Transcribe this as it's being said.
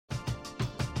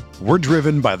We're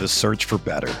driven by the search for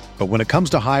better. But when it comes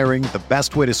to hiring, the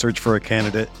best way to search for a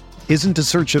candidate isn't to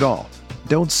search at all.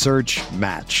 Don't search,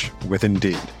 match with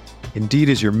Indeed. Indeed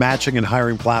is your matching and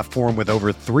hiring platform with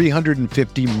over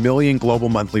 350 million global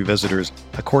monthly visitors,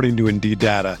 according to Indeed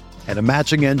data, and a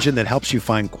matching engine that helps you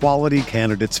find quality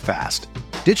candidates fast.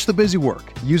 Ditch the busy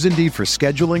work. Use Indeed for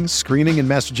scheduling, screening, and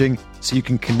messaging so you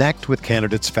can connect with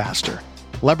candidates faster.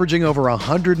 Leveraging over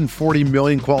 140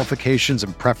 million qualifications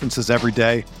and preferences every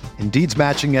day, Indeed's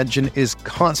matching engine is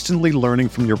constantly learning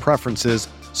from your preferences,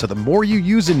 so the more you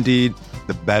use Indeed,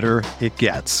 the better it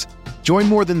gets. Join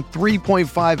more than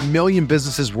 3.5 million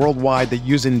businesses worldwide that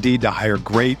use Indeed to hire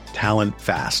great talent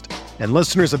fast. And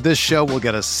listeners of this show will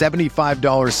get a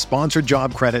 $75 sponsored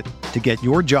job credit to get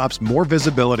your jobs more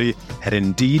visibility at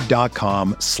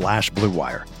Indeed.com/Blue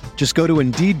Wire. Just go to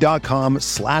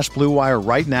Indeed.com/Blue Wire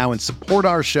right now and support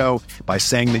our show by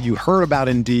saying that you heard about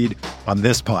Indeed on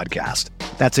this podcast.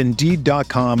 That's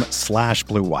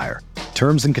Indeed.com/Blue Wire.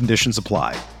 Terms and conditions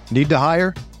apply. Need to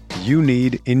hire? You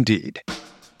need Indeed.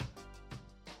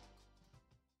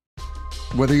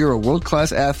 Whether you're a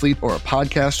world-class athlete or a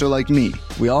podcaster like me,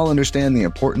 we all understand the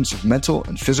importance of mental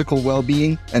and physical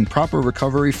well-being and proper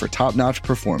recovery for top-notch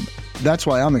performance. That's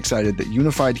why I'm excited that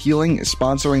Unified Healing is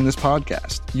sponsoring this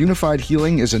podcast. Unified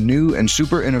Healing is a new and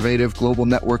super innovative global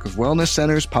network of wellness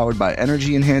centers powered by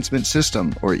Energy Enhancement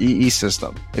System, or EE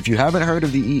System. If you haven't heard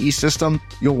of the EE System,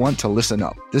 you'll want to listen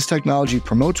up. This technology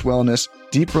promotes wellness,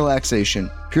 deep relaxation,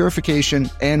 purification,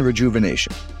 and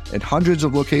rejuvenation. At hundreds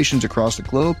of locations across the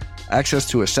globe, access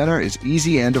to a center is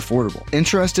easy and affordable.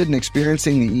 Interested in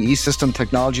experiencing the EE System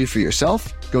technology for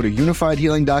yourself? Go to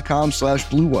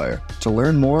unifiedhealing.com/Blue Wire to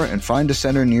learn more and find a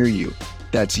center near you.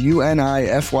 That's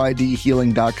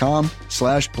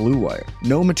UNIFYDhealing.com/Blue Wire.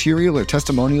 No material or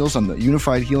testimonials on the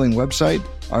Unified Healing website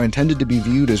are intended to be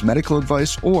viewed as medical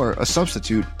advice or a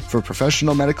substitute for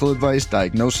professional medical advice,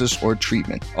 diagnosis, or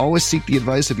treatment. Always seek the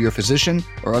advice of your physician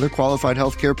or other qualified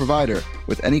healthcare provider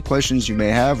with any questions you may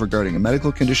have regarding a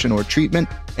medical condition or treatment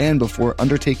and before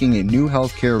undertaking a new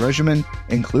healthcare regimen,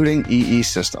 including EE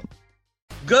System.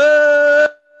 Good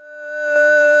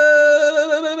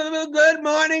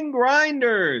morning,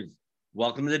 Grinders.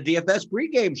 Welcome to the DFS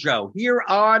pregame show here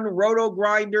on Roto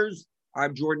Grinders.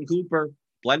 I'm Jordan Cooper,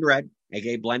 BlenderEd,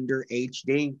 aka Blender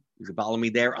HD. You can follow me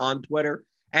there on Twitter.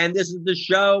 And this is the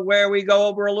show where we go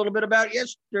over a little bit about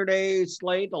yesterday's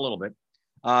slate, a little bit.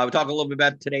 We talk a little bit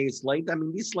about today's slate. I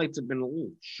mean, these slates have been a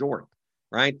little short,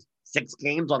 right? 6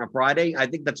 games on a Friday. I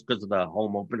think that's because of the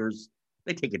home openers.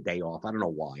 They take a day off. I don't know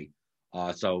why.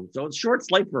 So it's short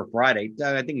slate for a Friday.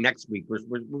 I think next week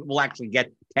we'll actually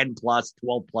get 10 plus,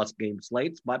 12 plus game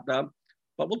slates, but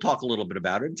we'll talk a little bit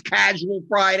about it. It's casual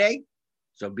Friday,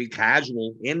 so be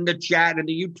casual in the chat, in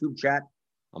the YouTube chat.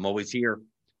 I'm always here.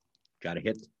 Got to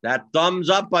hit that thumbs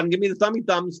up button. Give me the thummy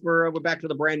thumbs for we're back to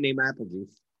the brand name apple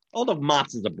juice. Although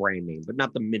Mott's is a brand name, but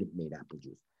not the Minute Maid apple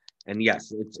juice. And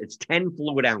yes, it's 10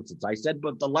 fluid ounces. I said,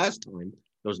 but the last time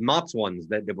those Mott's ones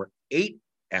that they were 8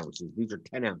 ounces. These are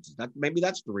 10 ounces. Maybe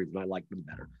that's the reason I like them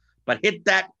better. But hit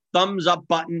that thumbs up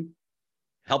button.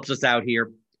 Helps us out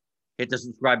here. Hit the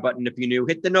subscribe button if you're new.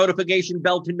 Hit the notification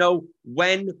bell to know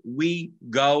when we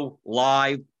go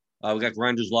live. We got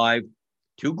Grinders Live.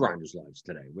 2 Grinders Lives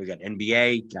today. We got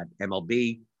NBA, got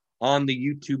MLB on the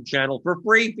YouTube channel for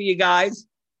free for you guys.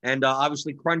 And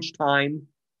obviously Crunch Time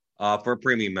for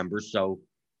premium members. So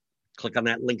click on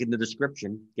that link in the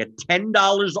description. Get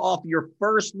 $10 off your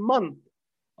first month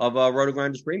of Roto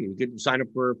Grinders Premium. You could sign up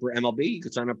for MLB. You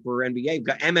could sign up for NBA. We've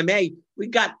got MMA. We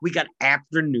got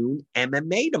afternoon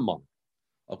MMA tomorrow.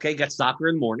 Okay, got soccer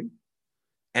in the morning,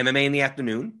 MMA in the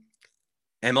afternoon,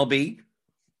 MLB,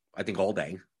 I think all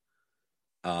day,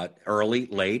 early,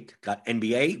 late. Got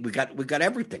NBA. We got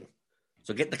everything.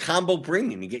 So get the combo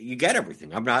premium. You get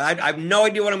everything. I have no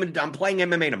idea what I'm going to do. I'm playing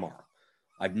MMA tomorrow.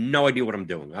 I have no idea what I'm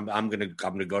doing. I'm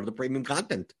gonna go to the premium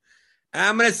content.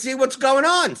 I'm going to see what's going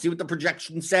on, see what the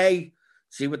projections say,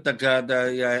 see what we got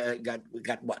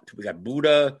what? We got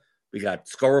Buddha, we got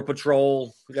Scorer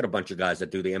Patrol, we got a bunch of guys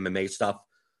that do the MMA stuff.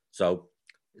 So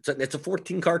it's a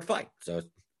 14-card fight. So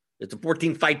it's a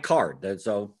 14-fight card.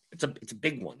 So it's a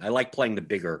big one. I like playing the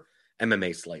bigger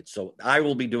MMA slates. So I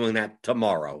will be doing that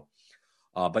tomorrow.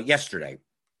 But yesterday,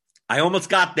 I almost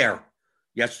got there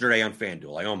yesterday on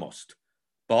FanDuel. I almost.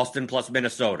 Boston plus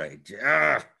Minnesota.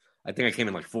 I think I came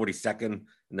in like 42nd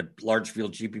in the large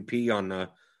field GPP on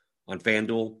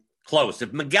FanDuel. Close.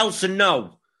 If Miguel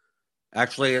Sano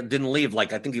actually didn't leave, I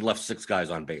think he left 6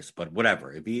 guys on base, but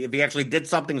whatever. If he actually did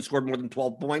something and scored more than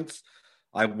 12 points,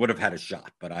 I would have had a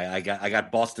shot. But I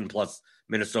got Boston plus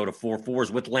Minnesota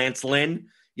 4-4s with Lance Lynn.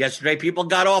 Yesterday, people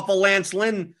got off of Lance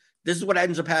Lynn this is what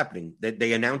ends up happening.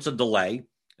 They announce a delay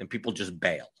and people just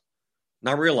bail,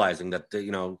 not realizing that, they're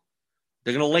going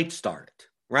to late start it,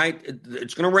 right?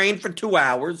 It's going to rain for 2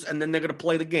 hours and then they're going to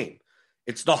play the game.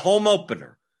 It's the home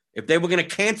opener. If they were going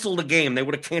to cancel the game, they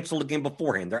would have canceled the game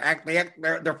beforehand.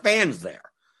 They're fans there.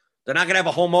 They're not going to have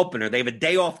a home opener. They have a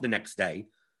day off the next day.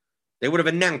 They would have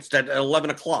announced at 11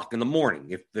 o'clock in the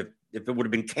morning if it would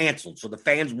have been canceled, so the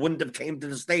fans wouldn't have came to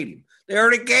the stadium. They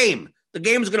already came. The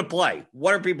game's going to play.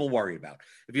 What are people worried about?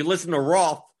 If you listen to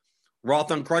Roth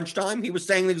on Crunch Time, he was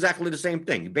saying exactly the same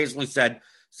thing. He basically said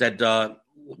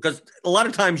because a lot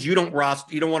of times you don't want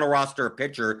to roster a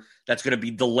pitcher that's going to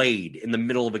be delayed in the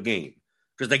middle of a game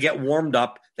because they get warmed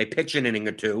up, they pitch an inning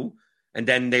or two, and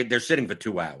then they're sitting for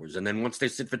 2 hours. And then once they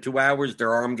sit for 2 hours,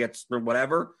 their arm gets or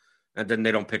whatever, and then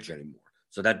they don't pitch anymore.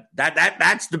 So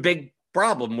that's the big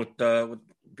problem with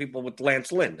people with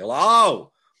Lance Lynn. They're like,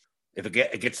 oh, if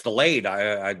it gets delayed,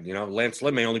 Lance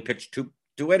Lynn may only pitch two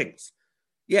innings.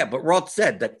 Yeah, but Roth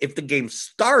said that if the game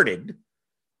started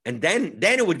and then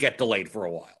it would get delayed for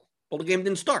a while. Well, the game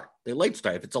didn't start. They late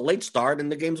start. If it's a late start,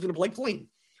 and the game's going to play clean.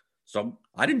 So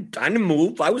I didn't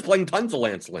move. I was playing tons of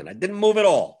Lance Lynn. I didn't move at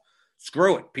all.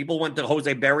 Screw it. People went to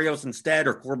Jose Berrios instead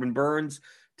or Corbin Burns.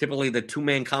 Typically the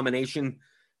two-man combination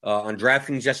on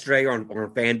DraftKings yesterday or on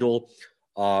FanDuel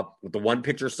with the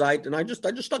one-pitcher site, and I just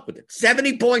stuck with it.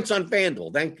 70 points on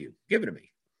FanDuel. Thank you. Give it to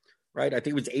me. Right? I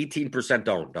think it was 18%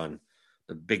 owned on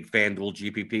the big FanDuel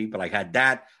GPP, but I had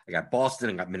that. I got Boston.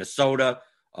 I got Minnesota.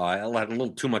 I had a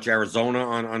little too much Arizona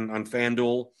on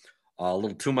FanDuel. A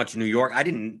little too much New York. I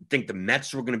didn't think the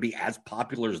Mets were going to be as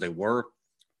popular as they were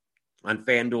on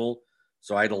FanDuel,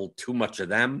 so I had a little too much of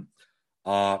them.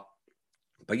 But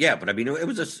I mean, it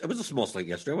was a small slate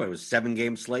yesterday. It was a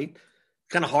 7-game slate.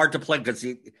 Kind of hard to play because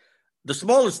the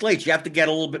smaller slates, you have to get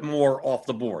a little bit more off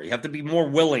the board. You have to be more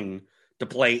willing to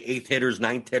play 8th hitters,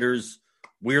 9th hitters,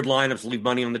 weird lineups, leave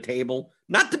money on the table.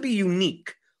 Not to be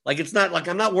unique. Like, it's not like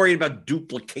I'm not worried about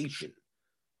duplication.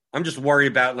 I'm just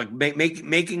worried about like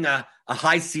making a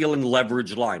high ceiling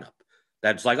leverage lineup.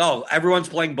 That's like, oh, everyone's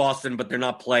playing Boston, but they're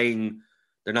not playing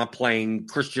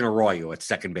Christian Arroyo at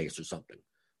second base or something.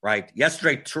 Right.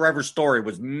 Yesterday, Trevor Story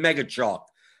was mega chalk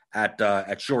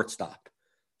at shortstop.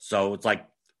 So it's like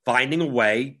finding a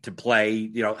way to play,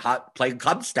 play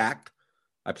Cubs stacked.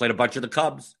 I played a bunch of the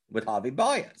Cubs with Javi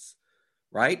Baez,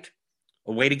 right?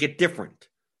 A way to get different.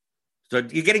 So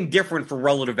you're getting different for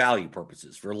relative value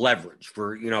purposes, for leverage,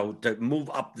 for, to move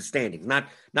up the standings, not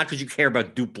because you care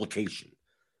about duplication,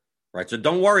 right? So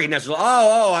don't worry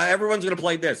necessarily, everyone's going to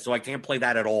play this, so I can't play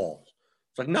that at all.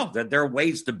 It's like, no, there are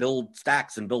ways to build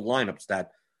stacks and build lineups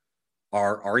that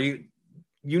are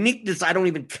uniqueness I don't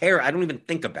even care. I don't even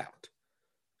think about.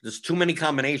 There's too many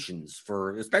combinations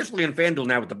especially in FanDuel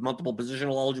now with the multiple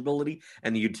positional eligibility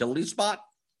and the utility spot.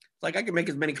 It's like I can make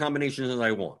as many combinations as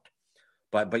I want.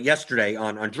 But yesterday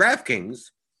on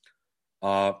DraftKings,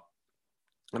 the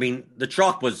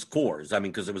chalk was Coors.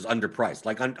 Because it was underpriced.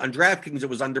 Like on DraftKings, it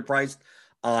was underpriced.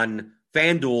 On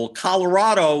FanDuel,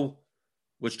 Colorado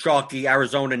was chalky.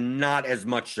 Arizona, not as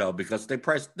much so because they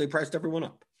priced everyone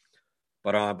up.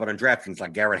 But on DraftKings,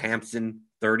 like Garrett Hampson,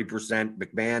 30%,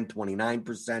 McMahon,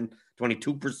 29%,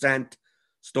 22%,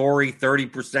 Story,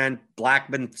 30%,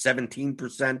 Blackman,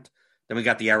 17%. Then we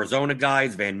got the Arizona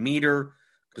guys, Van Meter,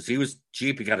 because he was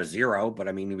cheap. He got a 0, but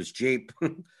he was cheap,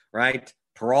 right?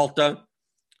 Peralta,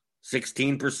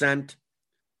 16%.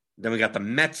 Then we got the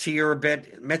Mets here a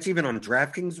bit. Mets even on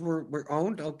DraftKings were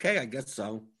owned? Okay, I guess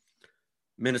so.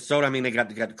 Minnesota, they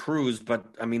got Cruz,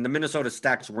 but the Minnesota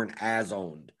stacks weren't as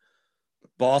owned.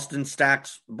 Boston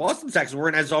stacks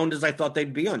weren't as owned as I thought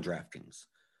they'd be on DraftKings.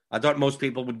 I thought most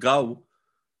people would go,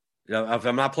 if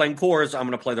I'm not playing Coors, I'm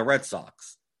going to play the Red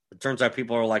Sox. It turns out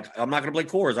people are like, I'm not going to play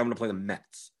Coors, I'm going to play the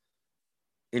Mets.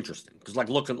 Interesting. Because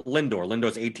look at Lindor.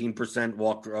 Lindor's 18%,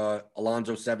 Walker,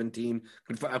 Alonso 17.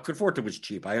 Conforto was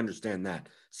cheap. I understand that.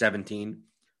 17.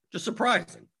 Just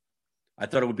surprising. I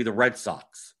thought it would be the Red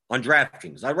Sox on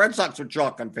DraftKings. The Red Sox were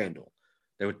chalk on FanDuel.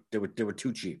 They were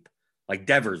too cheap. Like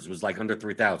Devers was like under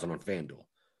 3,000 on FanDuel.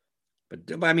 But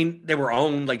they were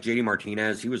owned, like JD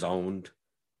Martinez. He was owned.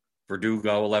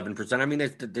 Verdugo,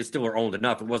 11%. They still were owned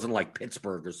enough. It wasn't like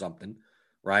Pittsburgh or something,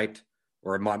 right?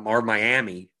 Or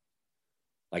Miami,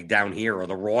 like down here, or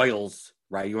the Royals,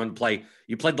 right?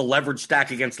 You played the leverage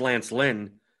stack against Lance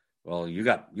Lynn. Well, you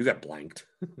got blanked.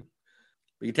 But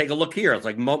you take a look here. It's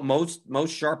like most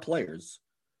sharp players,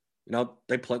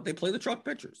 they play the chalk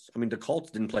pitchers. The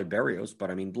Colts didn't play Berrios,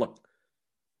 but look,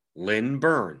 Lynn,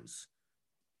 Burns.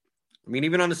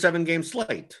 Even on the 7-game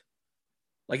slate.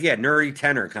 Like, yeah, Nerdy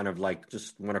Tenor kind of like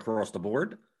just went across the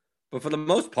board. But for the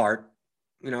most part,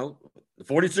 the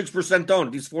 46%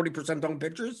 owned, these 40% owned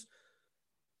pitchers,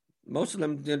 most of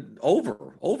them did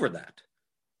over that.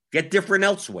 Get different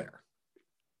elsewhere.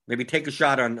 Maybe take a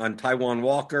shot on Taijuan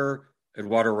Walker,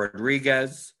 Eduardo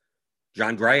Rodriguez.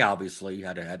 John Gray obviously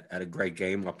had a great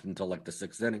game up until like the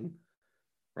 6th inning,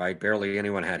 right? Barely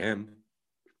anyone had him.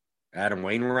 Adam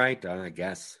Wainwright, I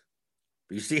guess.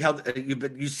 But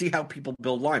you see how people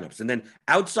build lineups, and then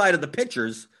outside of the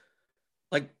pitchers,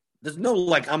 like there's no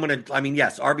like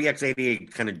yes, RBX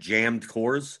 88 kind of jammed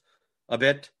Coors a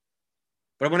bit,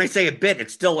 but when I say a bit,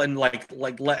 it's still in like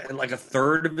a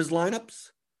third of his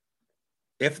lineups,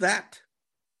 if that.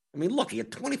 I mean, look, he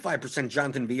had 25%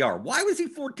 Jonathan VR. Why was he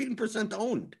 14%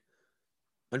 owned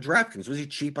on DraftKings? Was he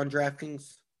cheap on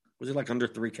DraftKings? Was he like under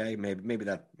 3K? Maybe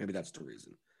that's the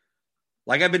reason.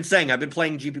 Like I've been saying, I've been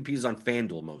playing GPPs on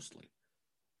FanDuel mostly.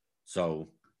 So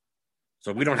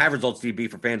we don't have results DB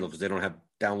for FanDuel because they don't have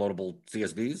downloadable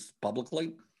CSVs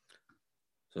publicly.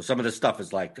 So some of this stuff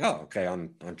is like, oh, okay,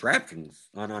 on DraftKings,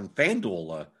 on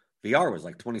FanDuel, VR was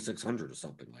like 2,600 or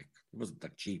something. Like it wasn't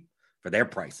that cheap for their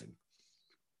pricing.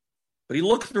 But you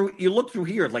look through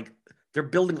here, like they're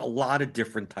building a lot of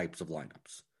different types of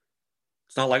lineups.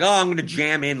 It's not like, oh, I'm going to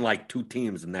jam in like 2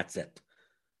 teams and that's it.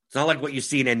 It's not like what you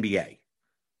see in NBA.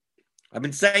 I've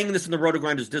been saying this in the Roto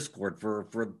Grinders Discord for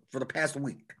the past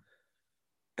week.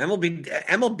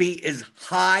 MLB is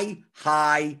high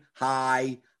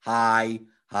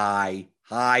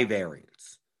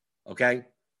variance. Okay?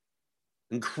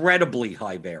 Incredibly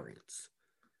high variance.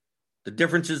 The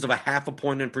differences of a half a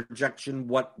point in projection,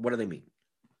 what do they mean?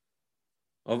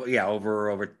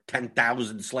 Over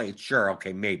 10,000 slates. Sure,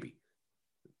 okay, maybe.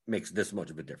 Makes this much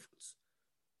of a difference.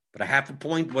 But a half a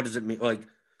point, what does it mean? Like,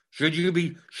 should you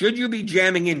be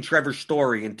jamming in Trevor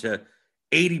Story into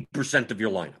 80% of your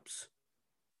lineups?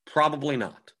 Probably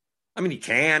not. I mean, you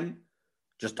can.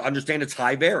 Just understand it's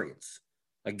high variance.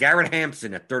 Like Garrett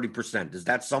Hampson at 30%. Is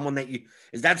that someone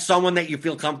that you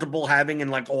feel comfortable having in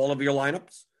like all of your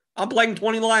lineups? I'm playing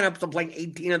 20 lineups. I'm playing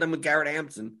 18 of them with Garrett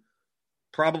Hampson.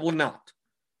 Probably not.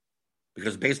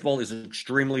 Because baseball is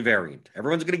extremely variant.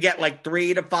 Everyone's going to get like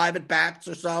 3 to 5 at bats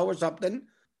or so or something.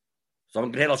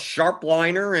 Someone could hit a sharp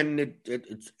liner, and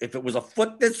if it was a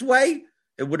foot this way,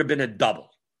 it would have been a double.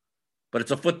 But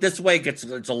it's a foot this way, it's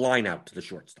a line out to the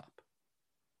shortstop.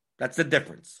 That's the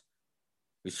difference.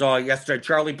 We saw yesterday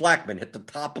Charlie Blackmon hit the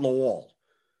top of the wall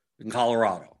in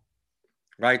Colorado.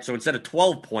 Right? So instead of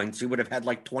 12 points, he would have had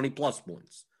like 20 plus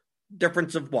points.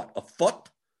 Difference of what? A foot?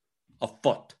 A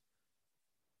foot.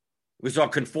 We saw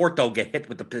Conforto get hit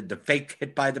with the fake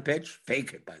hit by the pitch.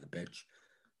 Fake hit by the pitch.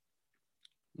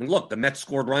 I mean, look, the Mets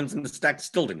scored runs and the stack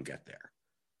still didn't get there.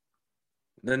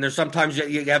 Then there's sometimes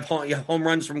you have home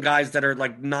runs from guys that are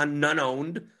like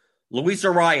none-owned. Luis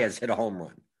Arias hit a home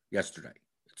run yesterday.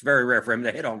 It's very rare for him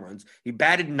to hit home runs. He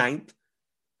batted 9th,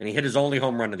 and he hit his only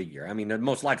home run of the year. I mean,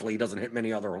 most likely he doesn't hit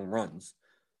many other home runs.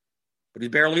 But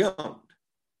he's barely owned.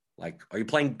 Like, are you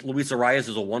playing Luis Arias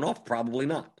as a one-off? Probably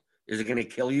not. Is it going to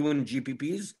kill you in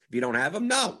GPPs if you don't have him?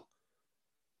 No.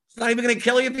 It's not even going to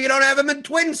kill you if you don't have him in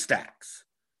twin stacks.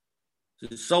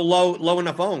 It's so low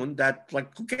enough owned that,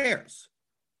 like, who cares?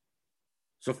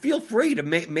 So feel free to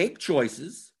make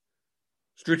choices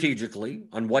strategically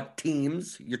on what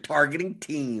teams you're targeting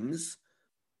teams,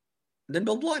 and then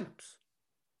build lineups.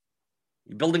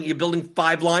 You're building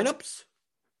 5 lineups.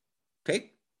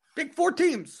 Pick 4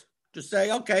 teams. Just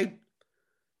say, okay,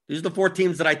 these are the 4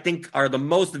 teams that I think are the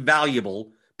most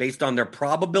valuable based on their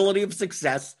probability of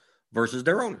success versus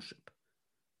their ownership,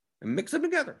 and mix them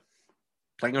together.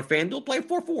 Playing on FanDuel, play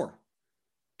 4-4.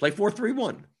 Play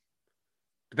 4-3-1.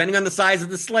 Depending on the size of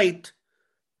the slate,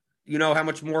 you know how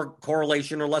much more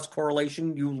correlation or less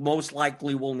correlation you most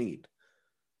likely will need.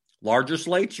 Larger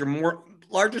slates,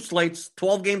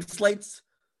 12-game slates,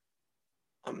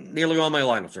 nearly all my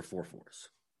lineups are 4-4s.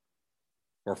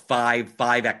 Or 5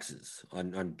 X's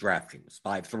on DraftKings,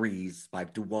 5 3s,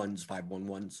 5 2-1s, 5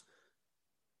 1-1s.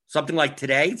 Something like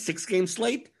today, 6-game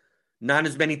slate, not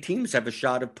as many teams have a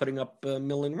shot of putting up a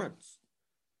million runs.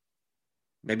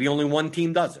 Maybe only one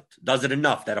team does it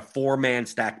enough that a 4-man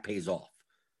stack pays off.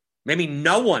 Maybe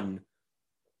no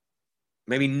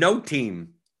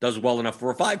team does well enough for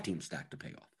a 5-team stack to pay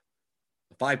off.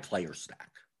 A 5-player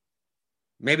stack.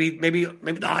 Maybe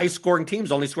the high-scoring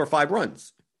teams only score 5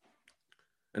 runs.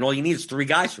 And all you need is 3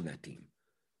 guys from that team.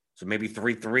 So maybe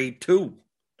 3-3-2,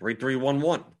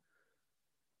 3-3-1-1.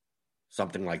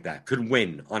 Something like that could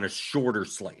win on a shorter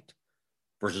slate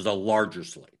versus a larger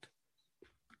slate.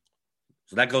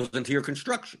 So that goes into your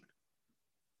construction.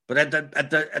 But at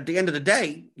the end of the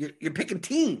day, you're picking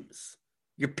teams.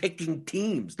 You're picking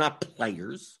teams, not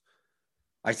players.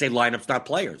 I say lineups, not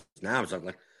players. Now it's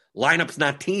like lineups,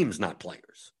 not teams, not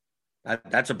players.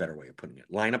 That's a better way of putting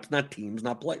it. Lineups, not teams,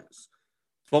 not players.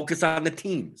 Focus on the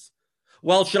teams.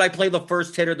 Well, should I play the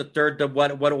first hitter, the third, the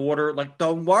what order? Like,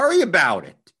 don't worry about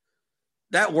it.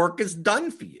 That work is done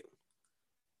for you.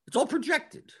 It's all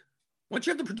projected. Once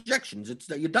you have the projections,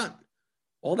 you're done.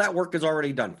 All that work is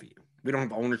already done for you. We don't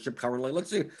have ownership currently. Let's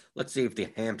see if the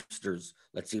hamsters.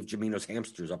 Let's see if Jamino's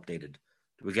hamsters updated.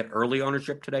 Did we get early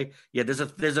ownership today? Yeah,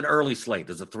 there's an early slate.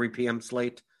 There's a 3 p.m.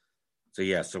 slate. So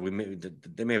yeah, so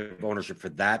they may have ownership for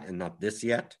that and not this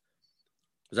yet.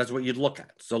 Because that's what you'd look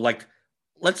at. So like,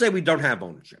 let's say we don't have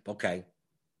ownership. Okay,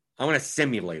 I want to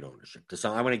simulate ownership.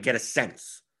 I want to get a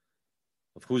sense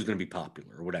of who's going to be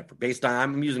popular or whatever. Based on,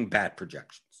 I'm using bad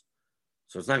projections.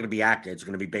 So it's not going to be accurate. It's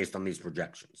going to be based on these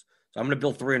projections. So I'm going to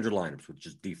build 300 lineups, which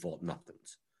is default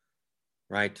nothings.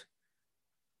 Right?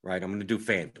 I'm going to do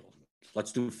FanDuel.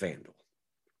 Let's do FanDuel.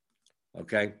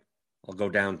 Okay? I'll go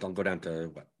down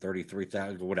to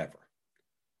 33,000 or whatever.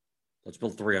 Let's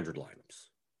build 300 lineups.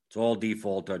 It's all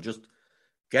default. Just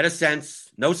get a sense.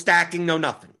 No stacking, no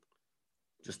nothing.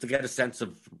 Just to get a sense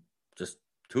of just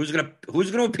who's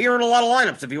gonna appear in a lot of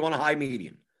lineups if you want a high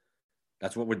median.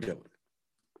 That's what we're doing.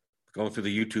 Going through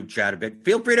the YouTube chat a bit.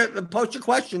 Feel free to post your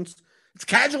questions. It's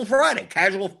Casual Friday.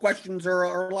 Casual questions are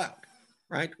allowed.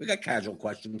 Right? We got casual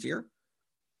questions here.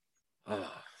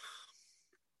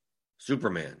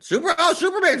 Superman.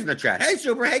 Superman's in the chat. Hey,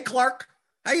 Hey, Clark.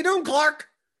 How you doing, Clark?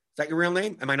 Is that your real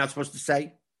name? Am I not supposed to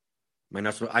say? Am I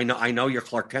not supposed? I know you're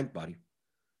Clark Kent, buddy.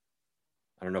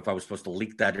 I don't know if I was supposed to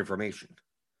leak that information.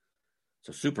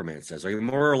 So Superman says, are you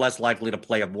more or less likely to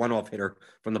play a one-off hitter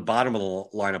from the bottom of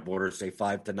the lineup order, say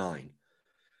 5 to 9?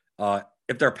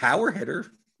 If they're a power hitter,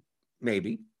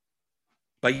 maybe.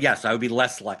 But yes, I'd be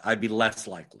less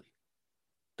likely.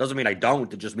 Doesn't mean I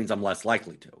don't. It just means I'm less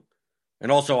likely to.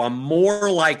 And also, I'm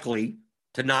more likely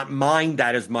to not mind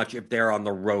that as much if they're on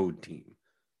the road team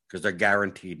because they're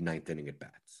guaranteed ninth inning at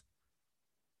bats.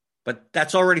 But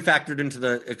that's already factored into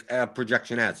the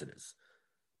projection as it is.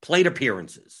 Plate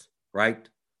appearances, right,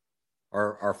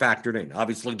 are factored in.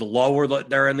 Obviously, the lower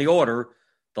they're in the order,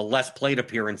 the less plate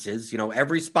appearances. You know,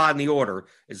 every spot in the order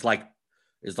is like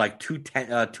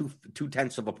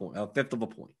 2/10 of a point, a fifth of a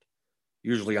point,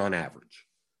 usually on average.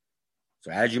 So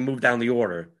as you move down the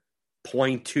order,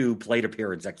 0.2 plate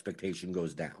appearance expectation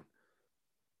goes down.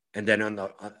 And then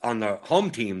on the home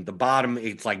team, the bottom,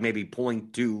 it's like maybe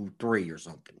 0.23 or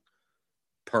something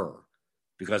per.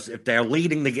 Because if they're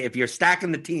leading if you're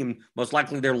stacking the team, most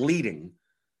likely they're leading.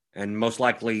 And most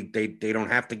likely they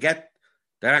don't have to they're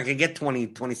not going to get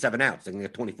 27 outs. They can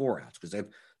get 24 outs because they're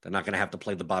not going to have to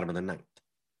play the bottom of the ninth.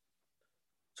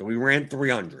 So we ran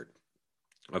 300.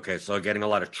 Okay, so getting a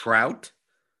lot of Trout,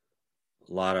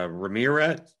 a lot of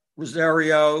Ramirez,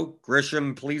 Rosario,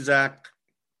 Grisham, Plesac.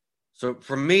 So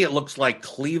for me, it looks like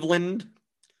Cleveland,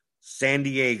 San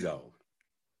Diego,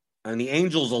 and the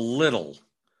Angels a little,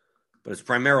 but it's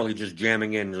primarily just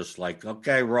jamming in, just like,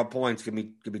 okay, raw points, give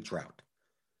me Trout.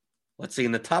 Let's see,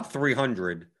 in the top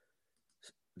 300,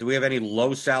 do we have any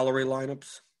low salary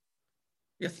lineups?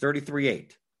 Yeah,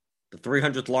 33-8. The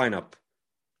 300th lineup,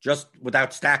 just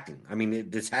without stacking. I mean,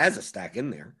 this has a stack in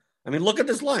there. I mean, look at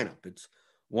this lineup. It's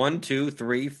 1, 2,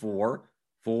 3, 4,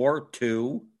 4,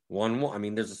 2, 1, 1. I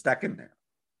mean, there's a stack in there.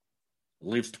 It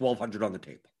leaves 1,200 on the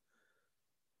table.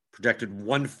 Projected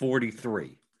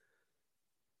 143.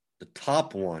 The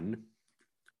top one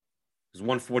is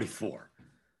 144.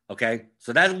 Okay?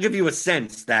 So that'll give you a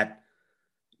sense that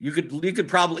you could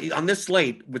probably, on this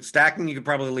slate, with stacking, you could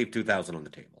probably leave 2,000 on the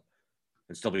table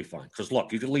and still be fine. Because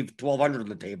look, you could leave 1,200 on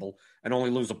the table and only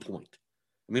lose a point.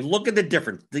 I mean, look at the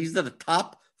difference. These are the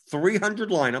top 300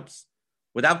 lineups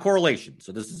without correlation.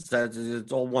 So this is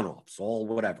it's all one-offs, all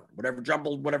whatever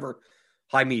jumbled, whatever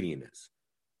high median is.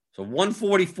 So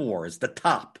 144 is the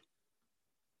top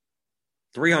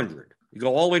 300. You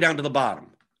go all the way down to the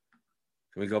bottom.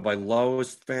 Can we go by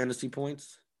lowest fantasy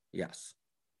points? Yes.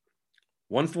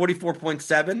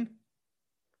 144.7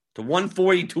 to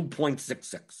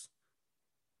 142.66.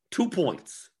 2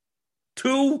 points.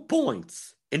 2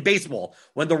 points in baseball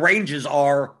when the ranges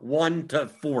are 1 to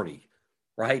 40,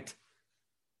 right?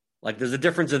 Like there's a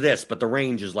difference of this, but the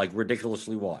range is like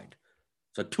ridiculously wide.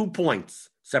 So 2 points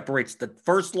separates the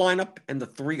first lineup and the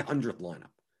 300th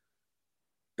lineup,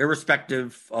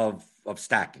 irrespective of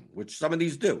stacking, which some of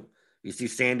these do. You see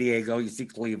San Diego, you see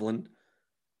Cleveland,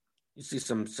 you see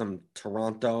some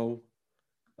Toronto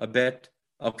a bit.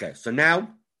 Okay, so now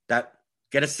that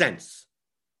get a sense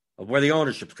of where the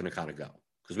ownership's going to kind of go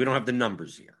because we don't have the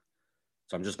numbers here.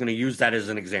 So I'm just going to use that as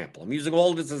an example. I'm using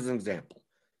all of this as an example.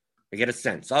 I get a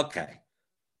sense. Okay,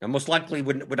 Now, most likely,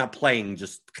 we're not playing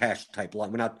just cash type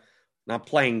line. We're not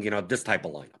playing, this type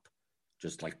of lineup.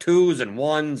 Just like 2s and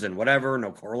 1s and whatever.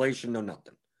 No correlation, no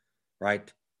nothing.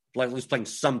 Right? Like at least playing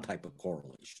some type of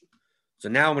correlation. So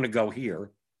now I'm going to go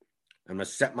here. I'm going to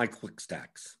set my quick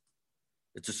stacks.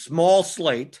 It's a small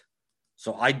slate,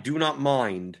 so I do not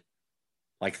mind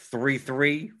like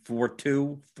 3-3,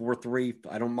 4-2, 4-3.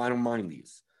 I don't mind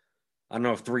these. I don't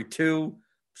know if 3-2,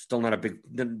 still not a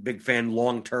big fan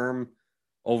long term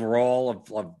overall of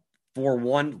 4-1,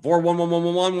 4-1,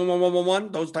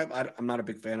 1-1-1-1, those type. I'm not a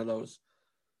big fan of those,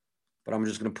 but I'm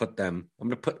just going to put them. I'm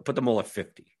going to put them all at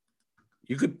 50.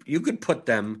 You could put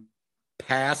them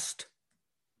past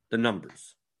the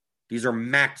numbers. These are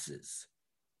maxes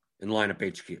in lineup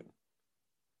HQ.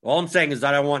 All I'm saying is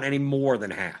that I don't want any more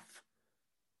than half.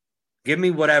 Give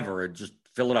me whatever and just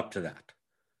fill it up to that.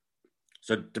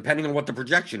 So depending on what the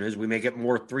projection is, we may get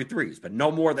more 3-3s, but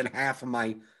no more than half of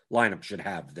my lineup should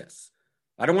have this.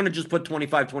 I don't want to just put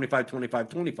 25, 25, 25,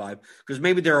 25, because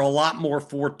maybe there are a lot more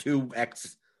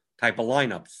 4-2X type of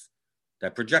lineups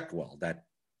that project well that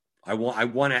I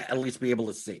want to at least be able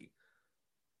to see.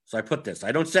 So I put this.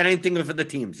 I don't set anything for the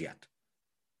teams yet.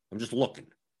 I'm just looking.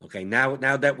 Okay, now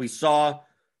that we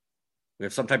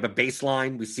have some type of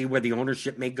baseline, we see where the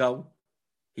ownership may go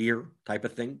here, type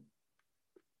of thing.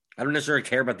 I don't necessarily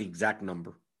care about the exact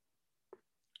number.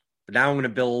 But now I'm going to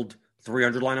build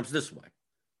 300 lineups this way.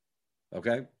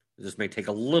 Okay? This may take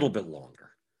a little bit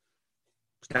longer.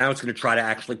 So now it's going to try to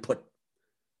actually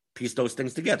piece those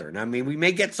things together. And I mean, we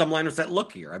may get some lineups that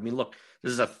look here. I mean, look,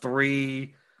 this is a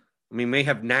 3. I mean, may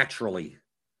have naturally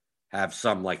have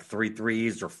some like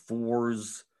 3-3s or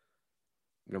 4s.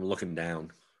 And I'm looking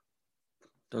down.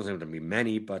 Doesn't have to be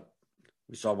many, but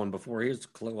we saw one before. Here's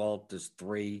there's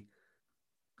 3.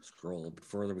 Scroll a little bit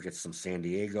further. We get some San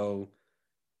Diego.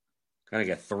 Kind of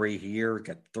get 3 here.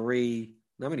 Get 3.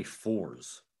 Not many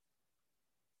 4s.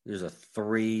 There's a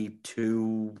 3,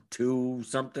 2, 2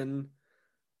 something.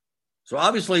 So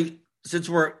obviously, since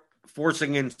we're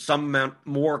forcing in some amount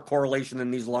more correlation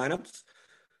in these lineups,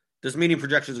 this median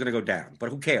projection is going to go down. But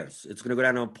who cares? It's going to go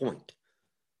down to a point.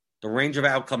 The range of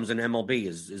outcomes in MLB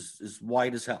is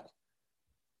wide as hell.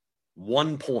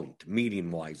 1 point,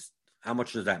 median-wise. How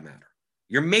much does that matter?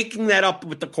 You're making that up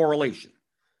with the correlation.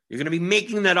 You're going to be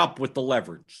making that up with the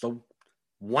leverage. So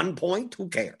 1 point, who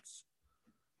cares?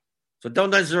 So don't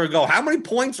necessarily go, how many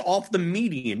points off the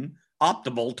median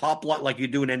optimal top lot like you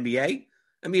do in NBA?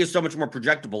 NBA is so much more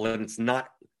projectable and it's not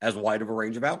as wide of a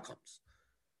range of outcomes.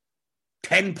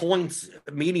 10 points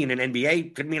median in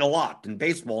NBA could mean a lot. In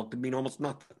baseball, it could mean almost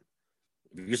nothing.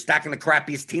 If you're stacking the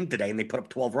crappiest team today and they put up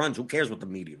 12 runs, who cares what the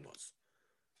median was?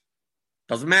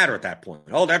 Doesn't matter at that point.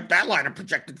 Oh, that lineup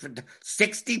projected for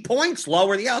 60 points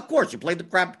lower. Yeah, of course. You played the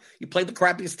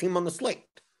crappiest team on the slate.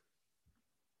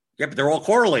 Yeah, but they're all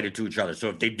correlated to each other. So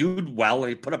if they do well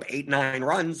and they put up 8-9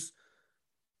 runs,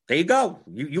 there you go.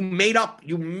 You made up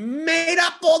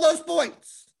all those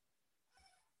points.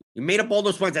 You made up all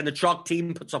those points, and the chalk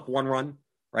team puts up 1 run,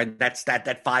 right? That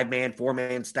 5-man,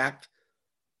 4-man stack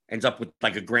ends up with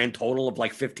like a grand total of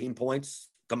like 15 points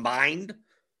combined.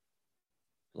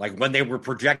 Like when they were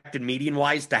projected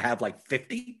median-wise to have like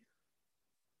 50.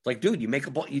 It's like, dude,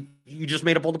 you just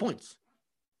made up all the points.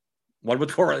 One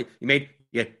would correlate.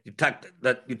 You took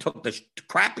the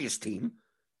crappiest team,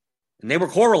 and they were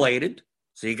correlated,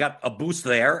 so you got a boost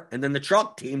there, and then the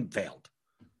chalk team failed.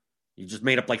 You just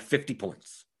made up like 50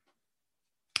 points.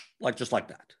 Just like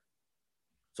that.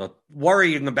 So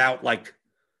worrying about like,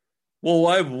 well,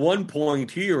 I have 1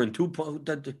 point here and 2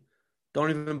 points. Don't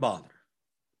even bother.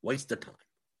 Waste of time.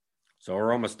 So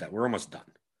we're almost done.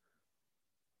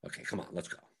 Okay, come on, let's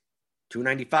go.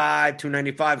 295.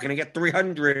 Can I get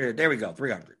 300? There we go,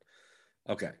 300.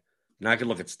 Okay, now I can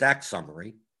look at stack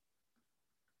summary.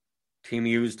 Team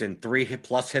used in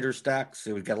 3+ hitter stacks.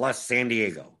 So we got less San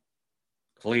Diego,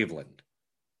 Cleveland.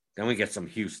 Then we get some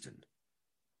Houston,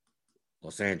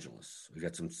 Los Angeles. We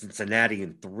got some Cincinnati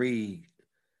in 3-4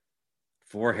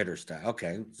 hitter stack.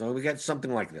 Okay, so we get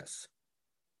something like this.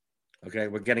 Okay,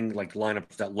 we're getting like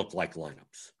lineups that look like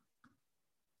lineups.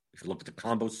 If you look at the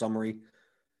combo summary,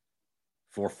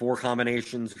 for 4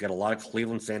 combinations, you get a lot of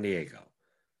Cleveland, San Diego.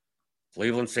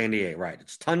 Cleveland, San Diego, right.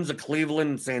 It's tons of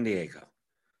Cleveland, San Diego.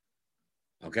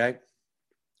 Okay?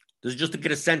 This is just to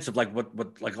get a sense of like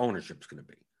what like ownership's going to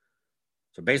be.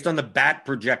 So based on the bat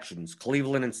projections,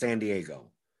 Cleveland and San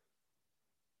Diego.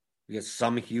 You get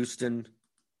some Houston.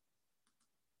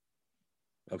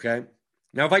 Okay?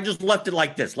 Now, if I just left it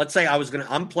like this, let's say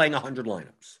I'm playing 100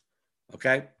 lineups.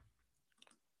 Okay?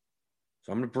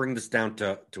 So I'm going to bring this down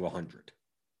to 100.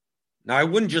 Now, I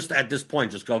wouldn't just at this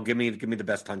point just go give me the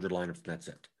best 100 lineups and that's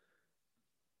it.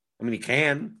 I mean, you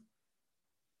can.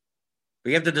 But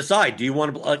you have to decide. Do you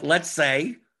want to, like, let's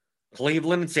say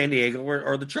Cleveland and San Diego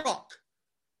are the chalk.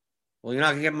 Well, you're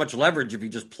not going to get much leverage if you're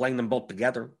just playing them both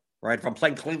together, right? If I'm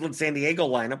playing Cleveland, San Diego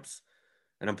lineups,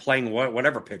 and I'm playing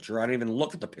whatever pitcher, I don't even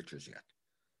look at the pitchers yet.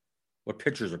 What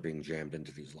pitchers are being jammed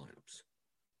into these lineups?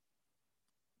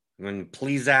 I mean,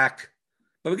 Plesac.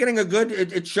 But we're getting a good,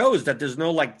 it shows that there's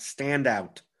no, like,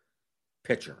 standout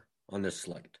pitcher on this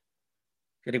slate.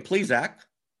 Getting Plesac,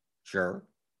 sure.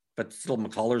 But still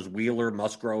McCullers, Wheeler,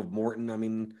 Musgrove, Morton. I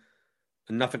mean,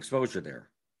 enough exposure there.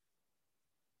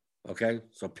 Okay,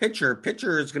 so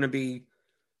pitcher is going to be.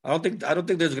 I don't think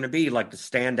there's going to be like the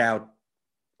standout.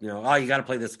 You got to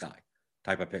play this guy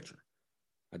type of pitcher.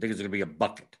 I think it's going to be a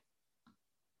bucket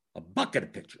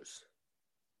of pitchers.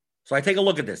 So I take a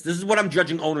look at this. This is what I'm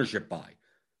judging ownership by.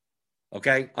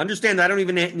 Okay, understand that I don't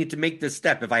even need to make this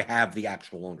step if I have the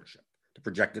actual ownership, the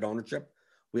projected ownership.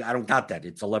 I don't got that.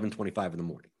 It's 11:25 in the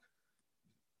morning.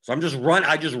 So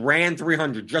I just ran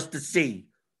 300 just to see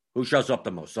who shows up the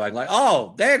most. So I'm like,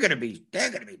 oh, they're gonna be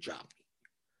jockey.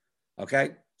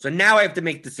 Okay. So now I have to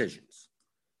make decisions.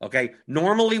 Okay.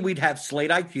 Normally we'd have Slate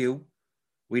IQ,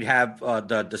 we'd have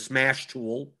the Smash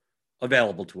tool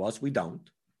available to us. We don't,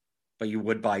 but you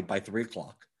would by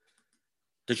 3:00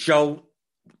 to show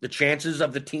the chances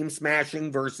of the team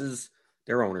smashing versus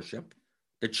their ownership,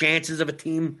 the chances of a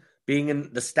team being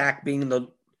in the stack, being in the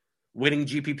winning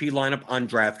GPP lineup on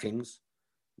DraftKings,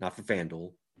 not for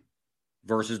FanDuel,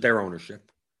 versus their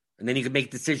ownership. And then you can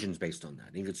make decisions based on that.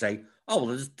 And you could say, oh,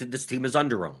 well, this team is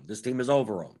underowned. This team is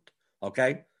overowned.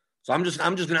 Okay? So I'm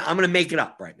gonna make it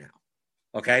up right now.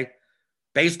 Okay?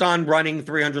 Based on running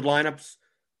 300 lineups,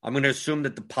 I'm gonna assume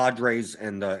that the Padres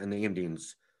and the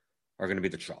Indians are gonna be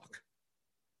the chalk.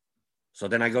 So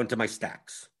then I go into my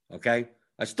stacks. Okay?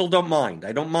 I still don't mind.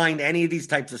 I don't mind any of these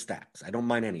types of stacks. I don't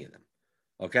mind any of them.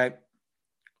 Okay?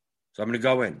 So I'm going to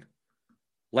go in.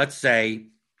 Let's say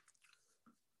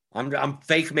I'm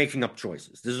fake making up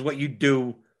choices. This is what you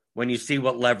do when you see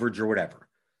what leverage or whatever.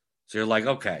 So you're like,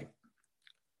 okay,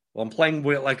 well, I'm playing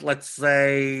with, like, let's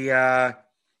say,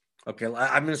 okay,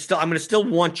 I'm going to still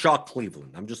want chalk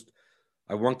Cleveland.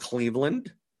 I want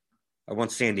Cleveland. I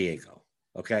want San Diego.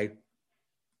 Okay?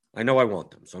 I know I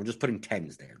want them. So I'm just putting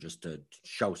 10s there just to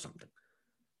show something.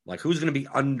 Like, who's going to be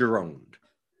underowned?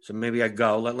 So maybe I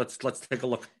go, let's take a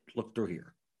look through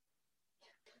here.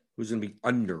 Who's going to be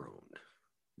underowned?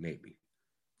 Maybe.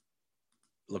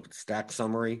 Look at stack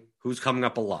summary. Who's coming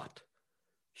up a lot?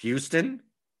 Houston,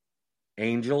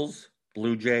 Angels,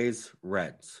 Blue Jays,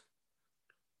 Reds.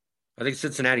 I think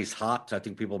Cincinnati's hot. I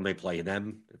think people may play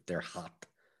them if they're hot.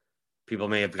 People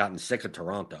may have gotten sick of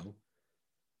Toronto.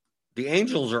 The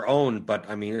Angels are owned, but,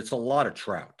 I mean, it's a lot of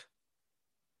Trout.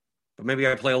 But maybe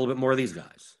I play a little bit more of these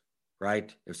guys,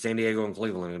 right? If San Diego and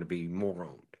Cleveland are going to be more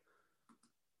owned.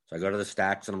 So I go to the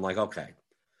stacks, and I'm like, okay,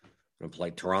 I'm going to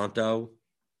play Toronto.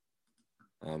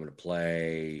 I'm going to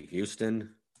play Houston. I'm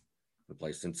going to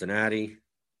play Cincinnati.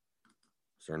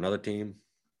 Is there another team?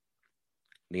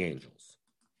 The Angels.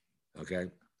 Okay?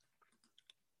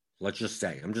 Let's just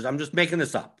say. I'm just making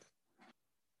this up.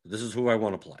 This is who I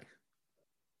want to play.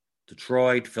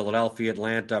 Detroit, Philadelphia,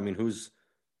 Atlanta. I mean, who's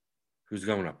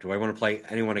going up? Do I want to play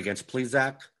anyone against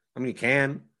Plesac? I mean, you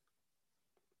can.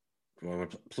 Do I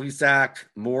want to play Plesac,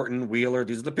 Morton, Wheeler?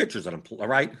 These are the pitchers that I'm playing,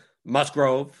 right?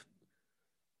 Musgrove,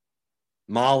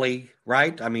 Molly,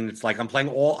 right? I mean, it's like I'm playing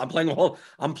all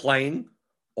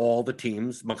the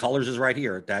teams. McCullers is right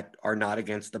here that are not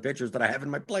against the pitchers that I have in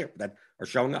my player that are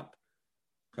showing up.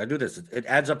 So I do this. It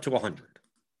adds up to 100.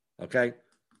 Okay?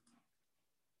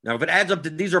 Now, if it adds up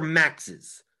to, these are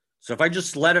maxes. So if I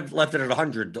just left it at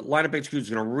 100, the lineup HQ is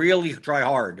going to really try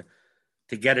hard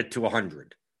to get it to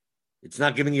 100. It's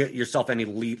not giving yourself any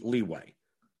leeway.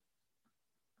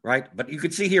 Right? But you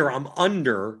can see here, I'm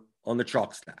under on the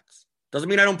chalk stacks. Doesn't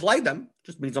mean I don't play them.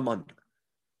 Just means I'm under.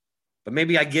 But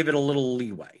maybe I give it a little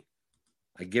leeway.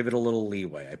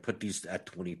 I put these at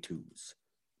 22s.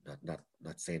 Not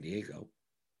San Diego.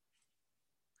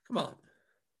 Come on.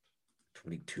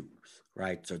 22s,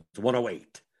 right? So it's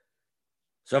 108.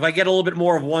 So if I get a little bit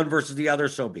more of one versus the other,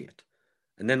 so be it.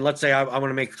 And then let's say I want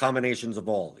to make combinations of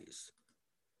all these.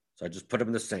 So I just put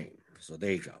them the same. So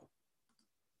there you go.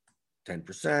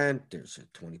 10%. There's a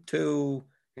 22.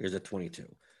 Here's a 22.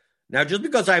 Now, just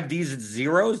because I have these at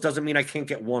zeros doesn't mean I can't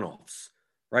get one-offs,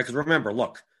 right? Because remember,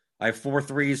 look, I have 4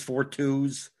 3s, 4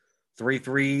 2s, 3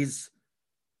 3s.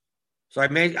 So I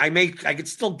could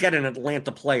still get an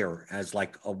Atlanta player as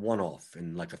like a one-off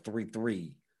in like a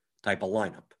 3-3 type of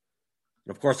lineup. And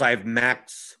of course, I have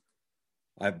Max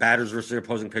I have batters versus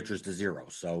opposing pitchers to 0.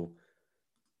 So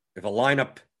if a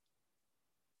lineup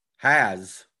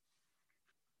has,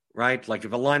 right, like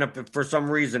if a lineup, if for some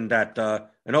reason that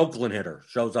an Oakland hitter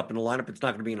shows up in the lineup, it's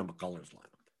not going to be in a McCullers lineup.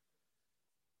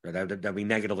 That'd be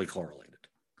negatively correlated.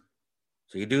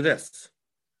 So you do this.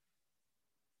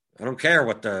 I don't care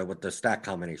what the stack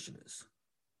combination is.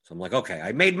 So I'm like, okay,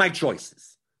 I made my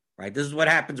choices, right? This is what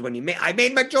happens when I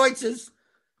made my choices.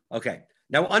 Okay,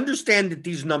 now understand that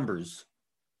these numbers,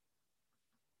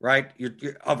 right,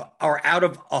 are out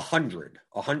of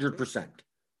 100%.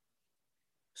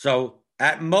 So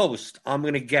at most, I'm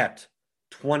going to get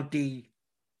 20%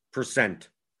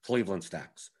 Cleveland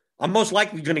stacks. I'm most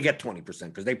likely going to get 20%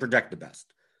 because they project the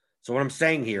best. So what I'm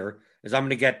saying here is I'm going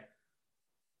to get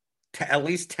at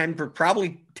least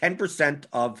probably 10%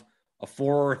 of a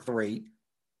 4 or 3.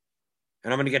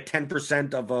 And I'm going to get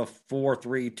 10% of a 4,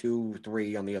 3, 2,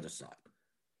 3 on the other side.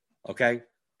 Okay?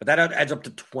 But that adds up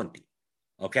to 20.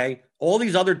 Okay? All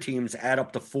these other teams add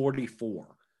up to 44.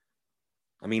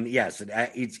 I mean, yes, it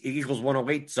equals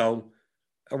 108. So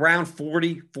around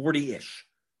 40-ish.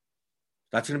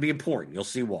 That's going to be important. You'll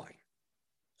see why.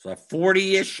 So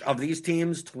 40-ish of these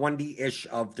teams, 20-ish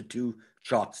of the 2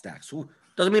 chalk stacks.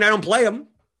 Doesn't mean I don't play them.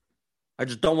 I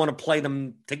just don't want to play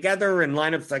them together in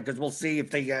lineups because we'll see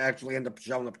if they actually end up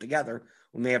showing up together.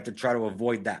 We may have to try to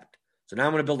avoid that. So now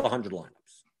I'm going to build 100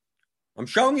 lineups. I'm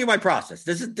showing you my process.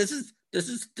 This is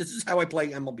how I play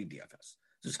MLB DFS.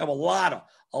 This is how a lot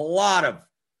of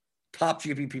top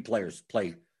GPP players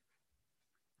play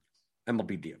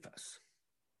MLB DFS.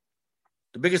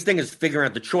 The biggest thing is figuring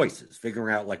out the choices,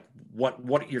 figuring out like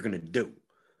what you're going to do.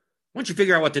 Once you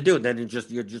figure out what to do, then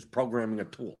you're just programming a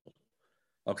tool.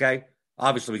 Okay?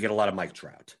 Obviously, we get a lot of Mike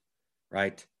Trout,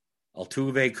 right?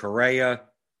 Altuve, Correa.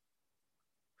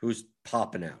 Who's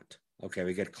popping out? Okay,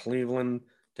 we get Cleveland.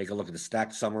 Take a look at the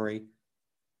stack summary.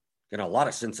 Get a lot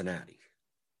of Cincinnati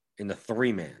in the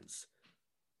 3-mans.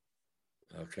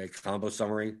 Okay, combo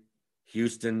summary.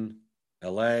 Houston,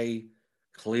 LA,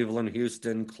 Cleveland,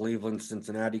 Houston, Cleveland,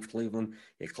 Cincinnati, Cleveland.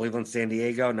 Yeah, Cleveland, San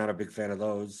Diego. Not a big fan of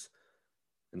those.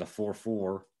 In the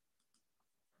 4-4.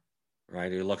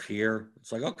 Right, you look here.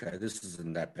 It's like, okay, this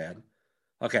isn't that bad.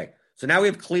 Okay, so now we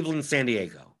have Cleveland, San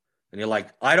Diego. And you're like,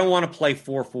 I don't want to play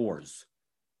 4-4s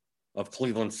of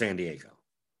Cleveland, San Diego.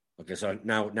 Okay, so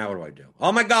now what do I do?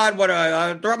 Oh my God, what do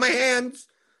I throw up my hands?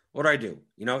 What do I do?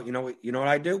 You know what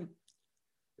I do?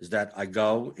 Is that I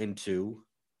go into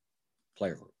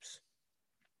player groups.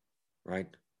 Right?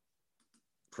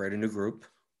 Create a new group.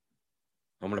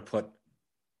 I'm going to put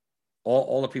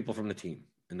all the people from the team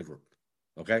in the group.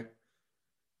 Okay?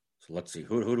 So let's see.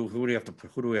 Who do we have to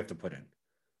put in?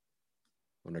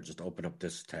 I'm going to just open up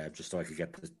this tab just so I could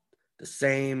get the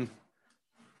same.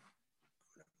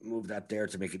 Move that there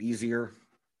to make it easier.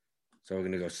 So we're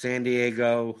going to go San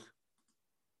Diego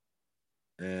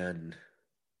and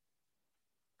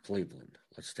Cleveland.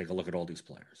 Let's take a look at all these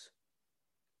players.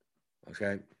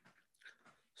 Okay.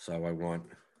 So I want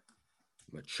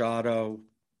Machado,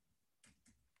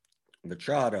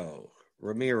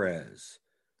 Ramirez.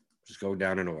 Just go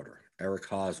down in order. Eric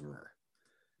Hosmer.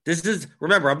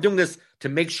 Remember, I'm doing this to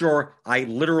make sure I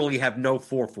literally have no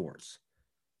 4-4s.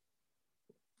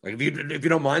 Like if you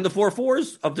don't mind the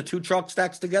 4-4s of the 2 chalk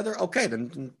stacks together, okay,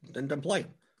 then play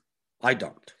them. I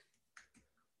don't.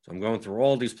 So I'm going through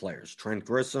all these players. Trent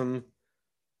Grissom.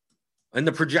 And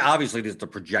obviously these are the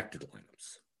projected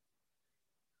lineups.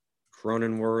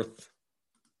 Cronenworth,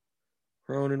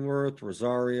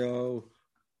 Rosario,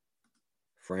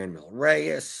 Franmil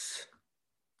Reyes,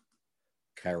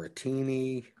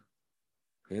 Caratini,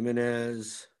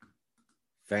 Jimenez,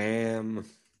 Pham,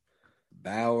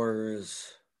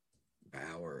 Bowers,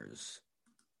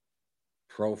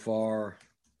 Profar.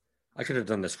 I could have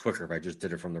done this quicker if I just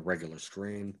did it from the regular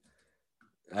screen.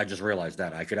 I just realized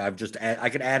that I could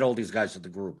add all these guys to the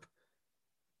group.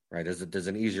 Right? There's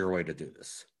an easier way to do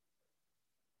this.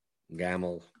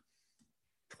 Gamble,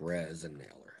 Perez, and Naylor.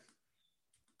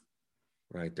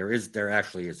 Right? There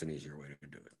actually is an easier way to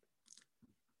do it.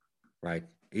 Right?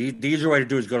 The easier way to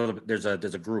do is go to there's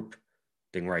a group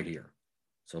thing right here.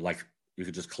 So like you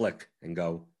could just click and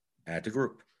go add to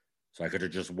group. So I could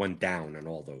have just went down on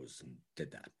all those and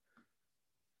did that.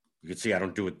 You can see I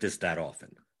don't do it that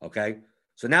often. Okay?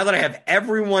 So now that I have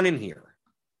everyone in here,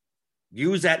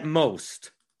 use at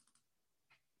most,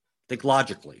 think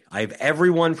logically. I have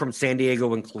everyone from San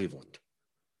Diego and Cleveland.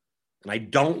 And I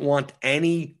don't want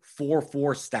any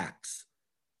 4-4 stacks.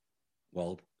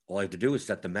 Well, all I have to do is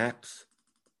set the max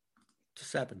to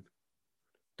 7.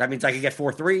 That means I can get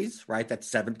 4 3s, right? That's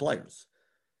 7 players.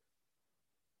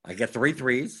 I get 3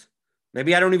 3s.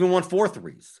 Maybe I don't even want 4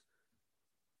 3s.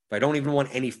 If I don't even want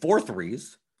any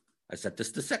 4-3s, I set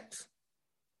this to 6.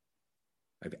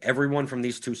 I have everyone from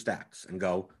these 2 stacks and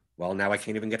go, well, now I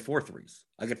can't even get 4-3s.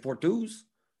 I get 4-2s.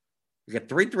 I get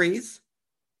 3-3s,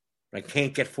 but I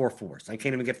can't get 4-4s. I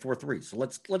can't even get 4-3s. So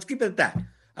let's keep it at that.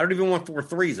 I don't even want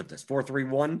 4-3s of this.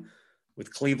 4-3-1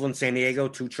 with Cleveland, San Diego,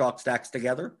 2 chalk stacks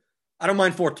together. I don't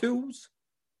mind 4-2s.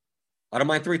 I don't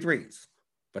mind 3-3s,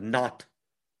 but not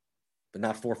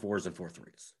 4-4s and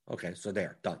 4-3s. Okay, so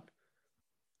there, done.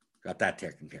 Got that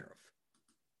taken care of.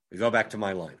 We go back to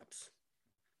my lineups.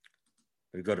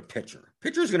 We go to pitcher.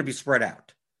 Pitcher is going to be spread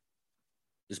out.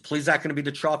 Is Plesac going to be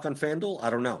the chalk on FanDuel?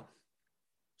 I don't know.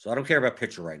 So I don't care about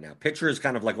pitcher right now. Pitcher is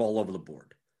kind of like all over the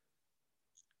board.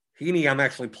 Heaney, I'm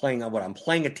actually playing on I'm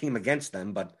playing a team against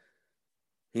them, but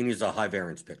Heaney's a high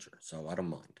variance pitcher, so I don't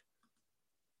mind.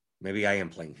 Maybe I am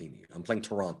playing Heaney. I'm playing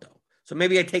Toronto. So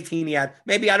maybe I take Heaney out.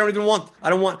 Maybe I don't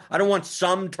want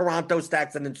some Toronto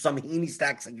stacks and then some Heaney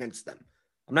stacks against them.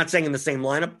 I'm not saying in the same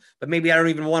lineup, but maybe I don't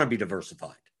even want to be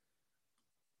diversified.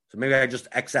 So maybe I just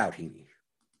X out Heaney.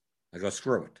 I go,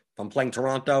 screw it. If I'm playing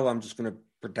Toronto, I'm just going to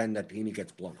pretend that Heaney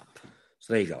gets blown up.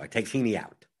 So there you go. I take Heaney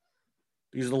out.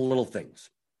 These are the little things.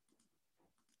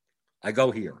 I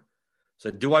go here.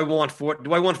 So do I want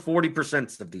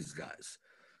 40% of these guys?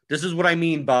 This is what I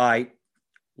mean by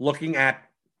looking at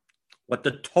what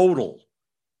the total.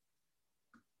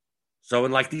 So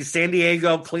in like these San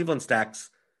Diego, Cleveland stacks,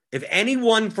 if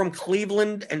anyone from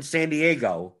Cleveland and San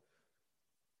Diego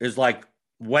is like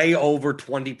way over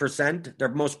 20%, they're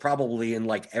most probably in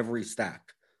like every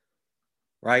stack,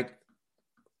 right?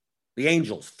 The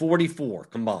Angels, 44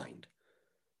 combined.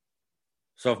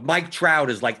 So if Mike Trout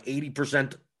is like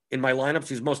 80% in my lineups,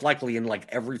 he's most likely in like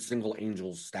every single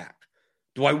Angels stack.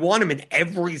 Do I want him in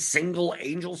every single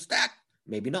Angels stack?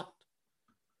 Maybe not.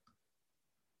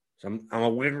 So I'm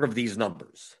aware of these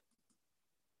numbers.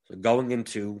 So going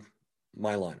into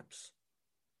my lineups.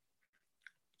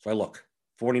 So I look,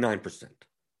 49%.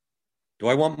 Do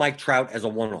I want Mike Trout as a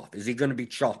one-off? Is he going to be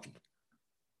chalky?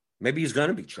 Maybe he's going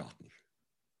to be chalky.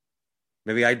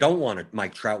 Maybe I don't want a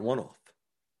Mike Trout one-off.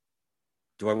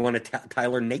 Do I want a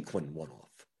Tyler Naquin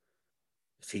one-off?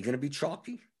 Is he going to be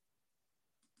chalky?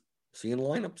 Is he in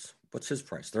lineups? What's his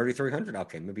price? 3,300?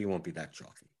 Okay, maybe he won't be that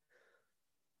chalky.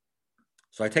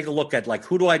 So I take a look at like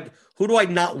who do I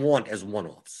not want as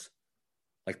one-offs?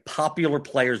 Like popular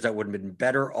players that would have been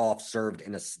better off served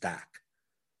in a stack.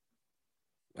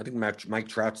 I think Mike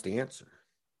Trout's the answer.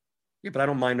 Yeah, but I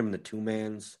don't mind him in the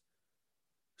 2-mans.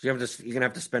 So you're going to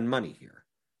have to spend money here.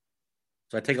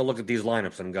 So I take a look at these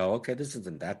lineups and go, okay, this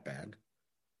isn't that bad.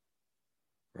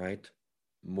 Right?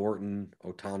 Morton,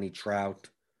 Ohtani, Trout,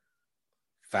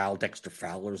 Dexter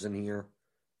Fowler's in here.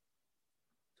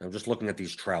 So I'm just looking at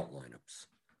these Trout lineups.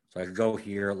 So I could go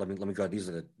here. Let me go. These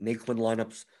are the Naquin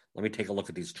lineups. Let me take a look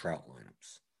at these Trout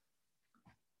lineups.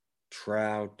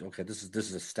 Trout. Okay, this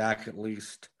is a stack at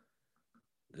least.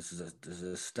 This is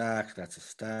a stack. That's a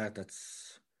stack.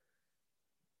 Let's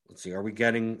see. Are we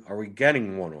getting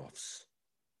one-offs?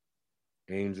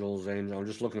 Angels. I'm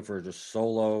just looking for just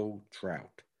solo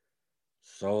Trout.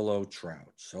 Solo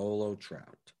Trout.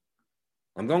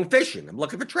 I'm going fishing. I'm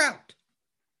looking for Trout.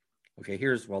 Okay,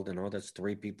 that's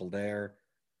 3 people there.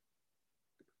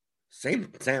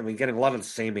 Same. We're getting a lot of the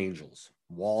same Angels.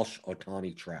 Walsh,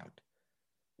 Ohtani, Trout.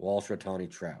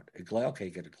 Okay,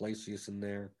 get Iglesias in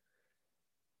there.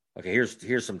 Okay,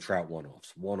 here's some Trout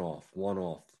one-offs. One-off.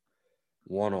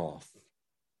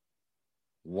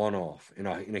 In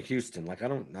a Houston. Like I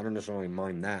don't necessarily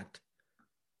mind that.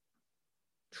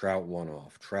 Trout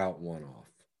one-off.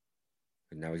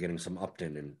 And now we're getting some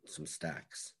Upton and some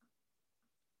stacks.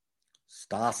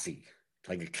 Stassi,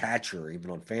 like a catcher,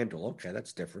 even on FanDuel. Okay,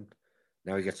 that's different.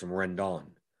 Now we get some Rendon.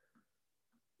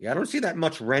 Yeah, I don't see that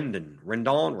much Rendon.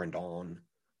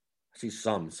 I see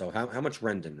some. So how much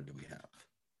Rendon do we have?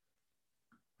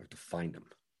 We have to find them.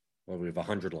 Well, we have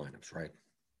 100 lineups, right?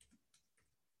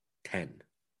 10.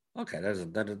 Okay, that's a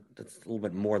little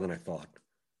bit more than I thought.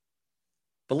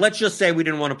 But let's just say we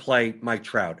didn't want to play Mike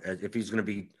Trout if he's going to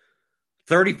be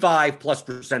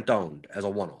 35+% owned as a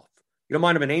one-off. You don't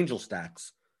mind him in Angel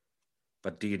stacks,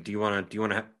 but do you want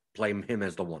to play him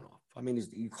as the one-off? I mean,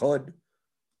 you could.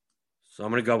 So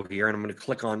I'm going to go here and I'm going to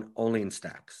click on only in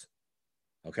stacks.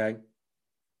 Okay.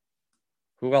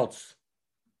 Who else?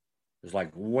 There's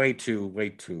like way too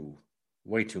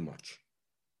much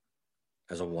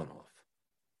as a one-off.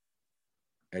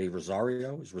 Eddie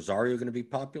Rosario. Is Rosario going to be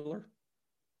popular?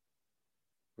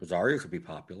 Rosario could be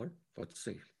popular. Let's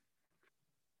see.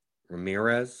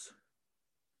 Ramirez.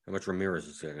 How much Ramirez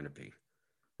is there going to be?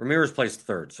 Ramirez plays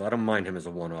third, so I don't mind him as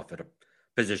a one-off at a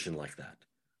position like that.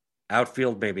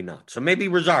 Outfield, maybe not. So maybe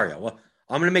Rosario. Well,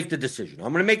 I'm going to make the decision.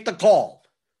 I'm going to make the call.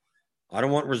 I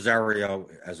don't want Rosario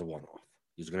as a one-off.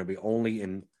 He's going to be only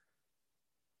in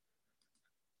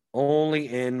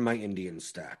my Indian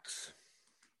stacks.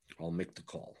 I'll make the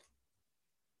call.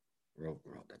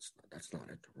 That's not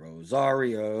it.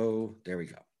 Rosario. There we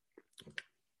go. Okay.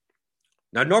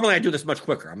 Now, normally I do this much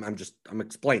quicker. I'm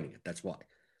explaining it. That's why.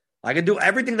 I could do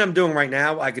everything that I'm doing right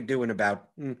now. I could do in about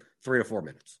 3 or 4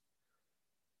 minutes.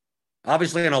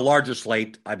 Obviously, on a larger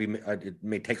slate, it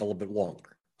may take a little bit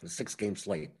longer. On a 6-game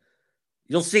slate,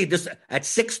 you'll see this at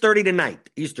 6:30 tonight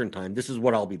Eastern time. This is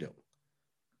what I'll be doing.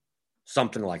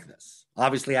 Something like this.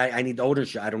 Obviously, I need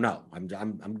ownership. I don't know.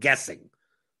 I'm guessing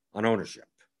on ownership.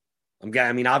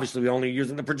 Obviously, we're only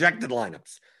using the projected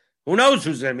lineups. Who knows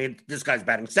who's going to be? This guy's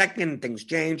batting second. Things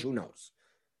change. Who knows?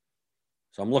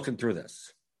 So I'm looking through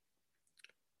this.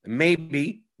 And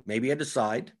maybe I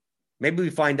decide. Maybe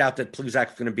we find out that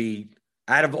Pluzak's going to be,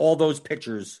 out of all those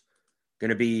pitchers,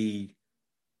 going to be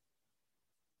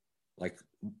like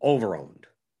over-owned.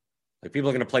 Like people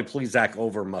are going to play Pluzak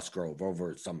over Musgrove,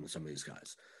 over some of these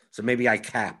guys. So maybe I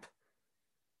cap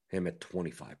him at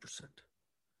 25%.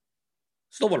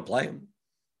 Still want to play him.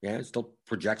 Yeah, it still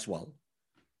projects well.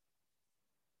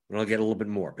 And I'll get a little bit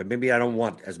more. But maybe I don't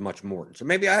want as much more. So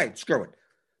maybe screw it.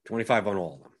 25 on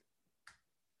all of them.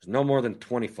 There's no more than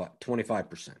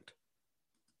 25%.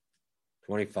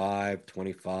 25,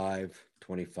 25.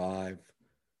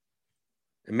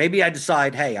 And maybe I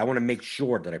decide, hey, I want to make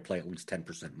sure that I play at least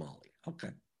 10% Molly. Okay.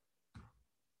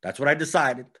 That's what I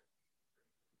decided.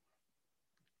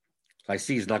 I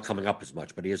see he's not coming up as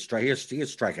much, but he is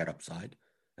strikeout upside.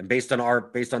 And based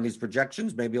on these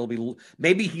projections,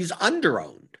 maybe he's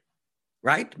under-owned,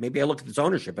 right? Maybe I look at his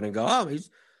ownership and I go, oh,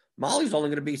 Molly's only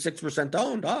going to be 6%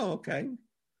 owned. Oh, okay.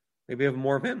 Maybe I have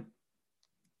more of him.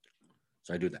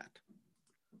 So I do that.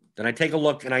 Then I take a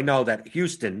look and I know that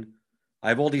Houston, I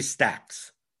have all these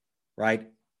stacks, right?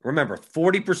 Remember,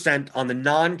 40% on the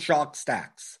non-chalk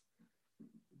stacks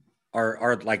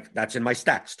are like, that's in my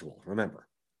stacks tool. Remember,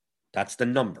 that's the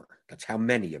number. That's how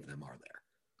many of them are there.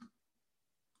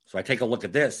 So I take a look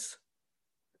at this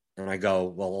and I go,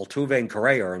 well, Altuve and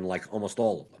Correa are in like almost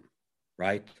all of them,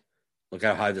 right? Look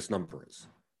how high this number is.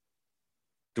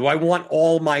 Do I want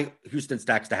all my Houston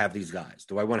stacks to have these guys?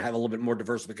 Do I want to have a little bit more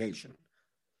diversification?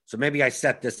 So maybe I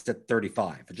set this at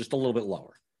 35, just a little bit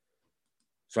lower.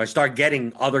 So I start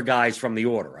getting other guys from the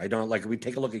order. I don't like, we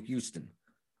take a look at Houston,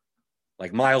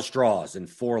 like Miles Straws in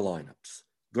 4 lineups,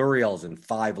 Gurriel's in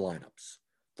 5 lineups,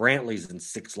 Brantley's in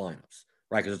 6 lineups,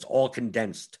 right? Because it's all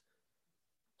condensed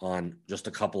on just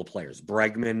a couple of players,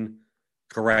 Bregman,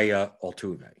 Correa,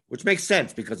 Altuve, which makes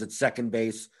sense because it's second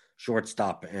base,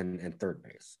 shortstop, and third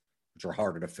base, which are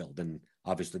harder to fill than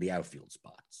obviously the outfield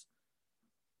spots.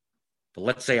 But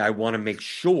let's say I want to make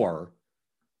sure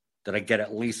that I get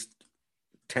at least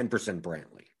 10%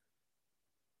 Brantley.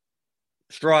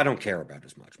 Straw, I don't care about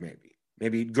as much, maybe.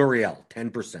 Maybe Gurriel,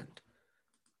 10%.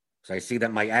 So I see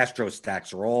that my Astro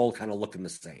stacks are all kind of looking the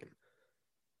same,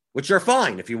 which are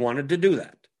fine if you wanted to do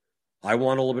that. I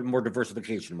want a little bit more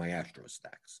diversification in my Astro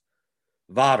stacks.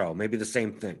 Votto, maybe the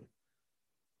same thing.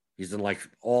 He's in like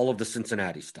all of the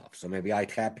Cincinnati stuff. So maybe I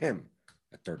tap him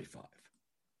at 35.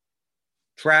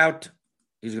 Trout,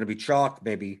 he's going to be chalk.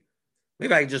 Maybe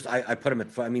I put him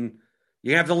at,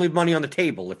 you have to leave money on the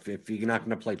table if you're not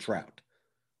going to play Trout.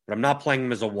 But I'm not playing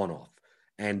him as a one-off.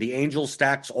 And the Angel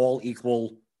stacks all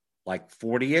equal like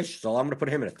 40-ish. So I'm going to put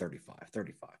him at a 35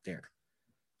 there.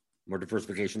 More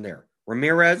diversification there.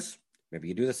 Ramirez, maybe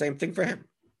you do the same thing for him.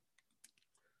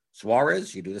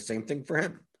 Suarez, you do the same thing for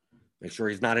him. Make sure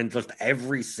he's not in just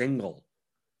every single.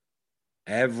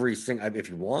 If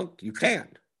you want, you can.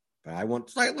 But I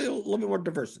want a little bit more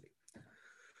diversity.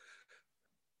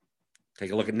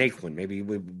 Take a look at Naquin. Maybe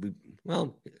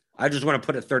I just want to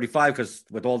put it 35 because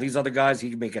with all these other guys,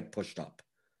 he may get pushed up.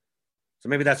 So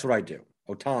maybe that's what I do.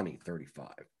 Ohtani, 35.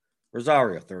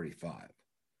 Rosario, 35.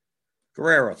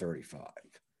 Guerrero, 35.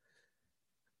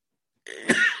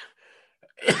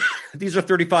 These are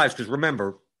 35s because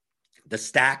remember, the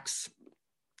stacks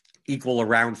equal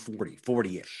around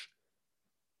 40-ish.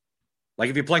 Like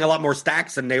if you're playing a lot more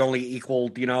stacks and they only equal,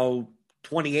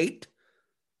 28,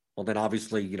 well then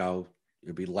obviously, you'll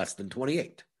be less than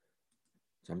 28.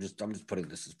 So I'm just putting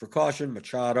this as precaution.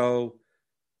 Machado.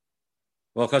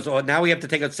 Well, because now we have to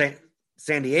take out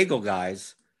San Diego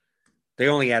guys. They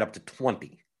only add up to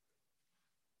 20.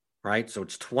 Right? So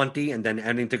it's 20 and then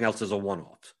anything else is a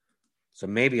one-off. So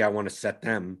maybe I want to set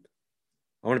them.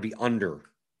 I want to be under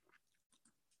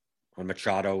on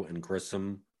Machado and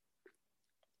Grissom.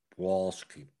 Walsh,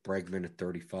 keep Bregman at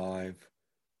 35.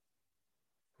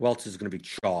 Who else is going to be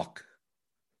chalk?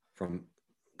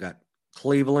 Got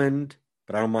Cleveland,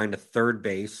 but I don't mind the third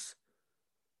base.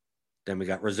 Then we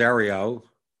got Rosario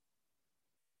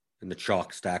in the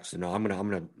chalk stack. So no, I'm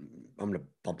gonna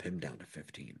bump him down to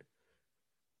 15.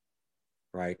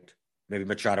 Right? Maybe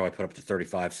Machado I put up to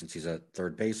 35 since he's a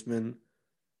third baseman.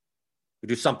 We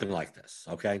do something like this,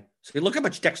 okay? So look how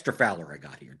much Dexter Fowler I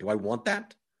got here. Do I want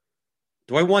that?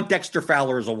 Do I want Dexter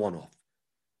Fowler as a one-off?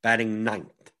 Batting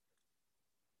ninth.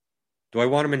 Do I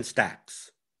want him in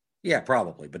stacks? Yeah,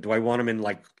 probably. But do I want him in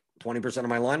like 20% of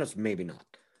my lineups? Maybe not.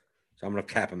 So I'm going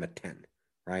to cap him at 10,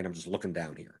 right? I'm just looking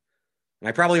down here. And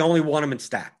I probably only want him in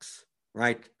stacks,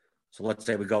 right? So let's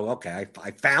say we go, okay,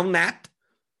 I found that.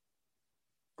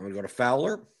 I'm going to go to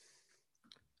Fowler.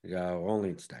 We go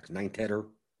only in stacks. Ninth hitter.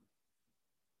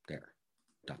 There.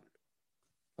 Done.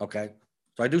 Okay.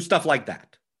 So I do stuff like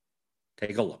that.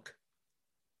 Take a look.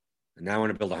 And now I'm going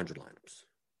to build 100 lineups.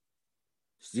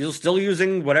 Still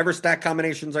using whatever stack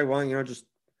combinations I want, just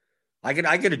I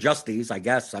could adjust these, I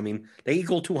guess. I mean, they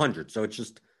equal 200, so it's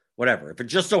just whatever. If it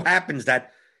just so happens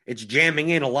that it's jamming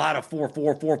in a lot of 4,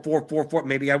 4, 4, 4, 4, 4,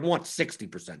 maybe I want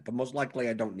 60%, but most likely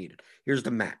I don't need it. Here's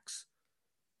the max.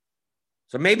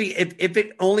 So maybe if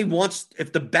it only wants,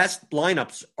 if the best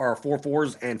lineups are 4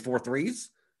 4s and 4 3s,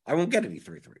 I won't get any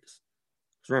 3 3s.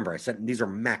 So remember, I said these are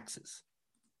maxes.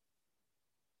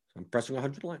 So I'm pressing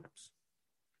 100 lineups.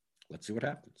 Let's see what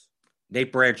happens.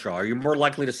 Nate Bradshaw, are you more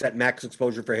likely to set max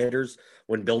exposure for hitters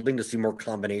when building to see more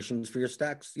combinations for your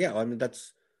stacks? Yeah, I mean,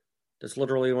 that's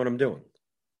literally what I'm doing.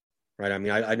 Right? I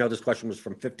mean, I know this question was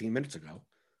from 15 minutes ago,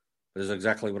 but this is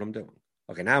exactly what I'm doing.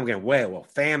 Okay, now I'm getting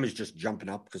Pham is just jumping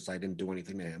up because I didn't do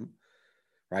anything to him.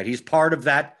 Right? He's part of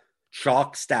that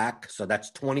chalk stack, so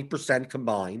that's 20%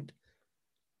 combined.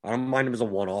 I don't mind him as a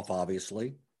one-off,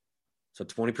 obviously. So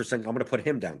 20%, I'm going to put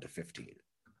him down to 15.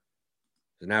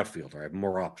 As an outfielder, I have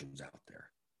more options out there.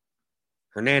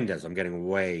 Hernandez, I'm getting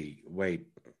way,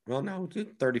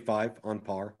 35 on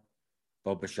par.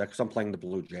 Bo Bichette, because I'm playing the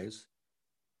Blue Jays.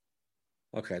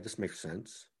 Okay, this makes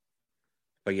sense.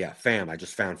 But yeah, Pham, I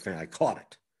just found Pham. I caught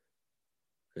it.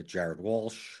 Get Jared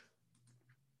Walsh.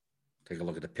 Take a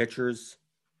look at the pitchers.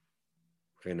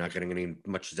 Okay, not getting any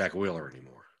much Zach Wheeler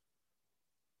anymore.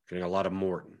 Getting a lot of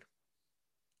Morton.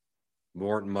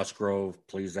 Musgrove,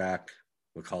 Plesac,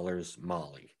 McCullers,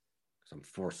 Molly. Because I'm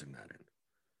forcing that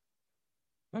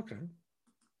in. Okay.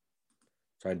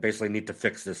 So I basically need to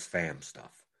fix this Pham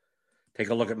stuff. Take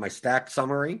a look at my stack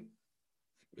summary.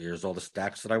 Here's all the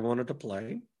stacks that I wanted to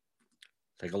play.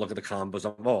 Take a look at the combos.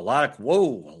 A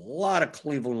lot of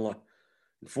Cleveland.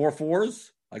 4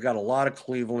 4s. I got a lot of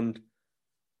Cleveland.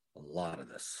 A lot of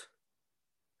this.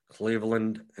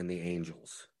 Cleveland and the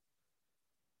Angels.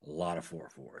 A lot of 4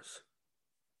 4s.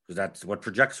 Because that's what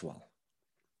projects well.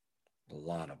 A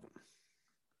lot of them.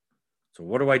 So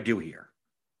what do I do here?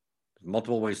 There's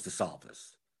multiple ways to solve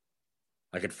this.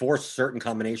 I could force certain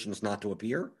combinations not to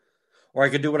appear, or I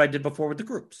could do what I did before with the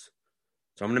groups.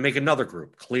 So I'm going to make another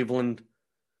group. Cleveland.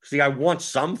 See, I want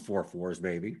some 4 4s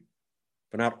maybe,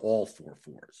 but not all 4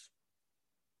 4s.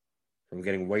 I'm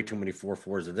getting way too many 4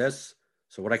 4s of this.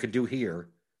 So what I could do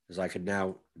here is I could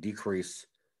now decrease.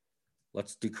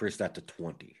 Let's decrease that to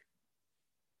 20.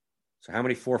 So how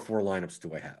many 4 4 lineups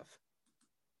do I have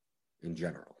in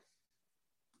general?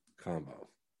 Combo.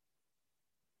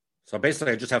 So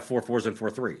basically I just have 4 4s and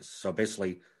 4 3s. So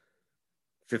basically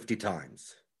 50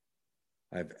 times.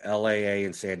 I have LAA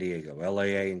and San Diego,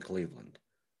 LAA and Cleveland.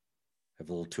 I have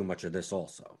a little too much of this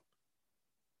also.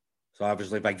 So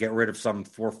obviously if I get rid of some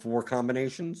 4 4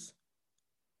 combinations,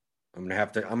 I'm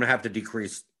gonna have to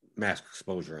decrease mask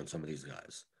exposure on some of these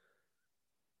guys.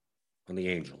 On the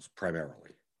Angels,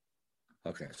 primarily.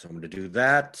 Okay, so I'm going to do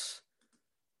that.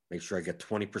 Make sure I get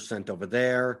 20% over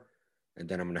there. And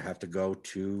then I'm going to have to go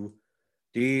to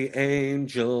the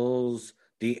Angels.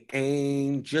 The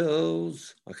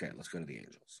Angels. Okay, let's go to the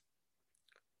Angels.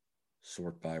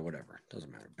 Sort by whatever.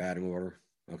 Doesn't matter. Batting order.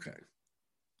 Okay.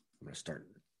 I'm going to start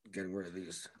getting rid of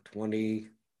these. 20,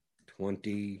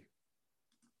 20,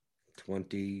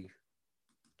 20.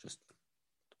 Just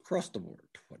across the board.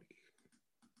 20.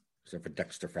 Except for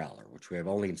Dexter Fowler, which we have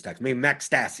only in stacks. Maybe Max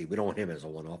Stassi. We don't want him as a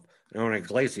one-off. We don't want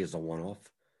Iglesias as a one-off.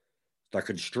 Start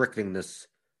constricting this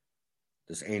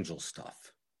Angel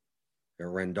stuff. Got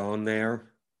Rendon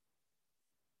there.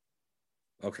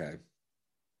 Okay. Do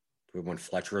we want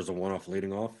Fletcher as a one-off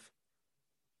leading off?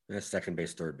 Second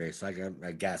base, third base. I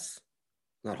guess.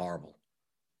 Not horrible.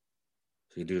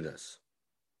 So you do this.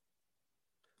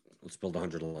 Let's build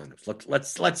 100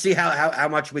 lineups. Let's see how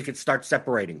much we can start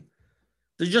separating.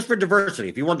 This is just for diversity.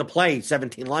 If you want to play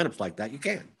 17 lineups like that, you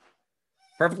can.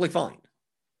 Perfectly fine.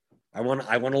 I want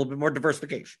a little bit more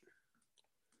diversification.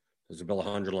 There's a bill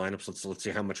 100 lineups. Let's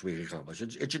see how much we can accomplish.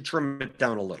 It should trim it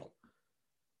down a little.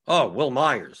 Oh, Will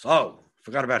Myers. Oh,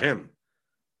 forgot about him.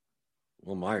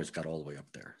 Will Myers got all the way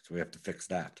up there, so we have to fix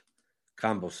that.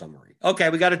 Combo summary. Okay,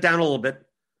 we got it down a little bit.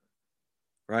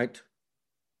 Right?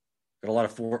 Got a lot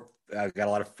of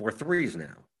 4-3s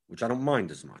now, which I don't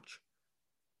mind as much.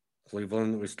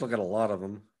 Cleveland, we still got a lot of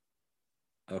them.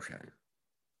 Okay.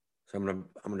 So I'm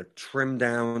gonna trim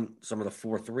down some of the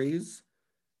 4-3s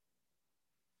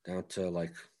down to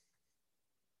like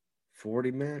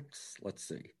 40 max. Let's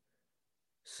see.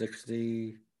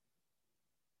 60.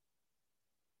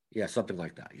 Yeah, something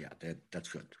like that. Yeah, that's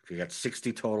good. You got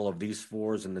 60 total of these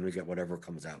 4s, and then we get whatever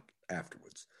comes out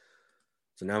afterwards.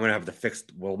 So now I'm going to have to fix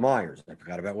Will Myers. I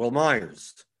forgot about Will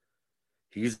Myers.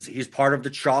 He's part of the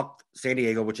chalk San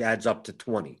Diego, which adds up to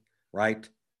 20, right?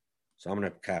 So I'm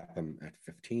going to cap him at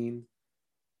 15.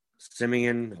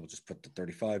 Simeon, I'll just put the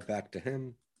 35 back to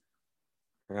him,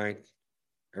 right?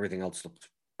 Everything else looks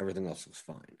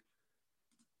fine.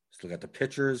 Still got the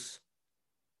pitchers.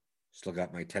 Still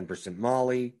got my 10%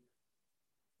 Molly.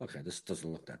 Okay, this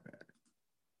doesn't look that bad.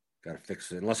 Got to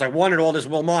fix it. Unless I wanted all this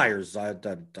Will Myers, I'm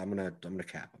gonna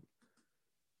cap him.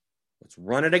 Let's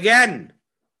run it again.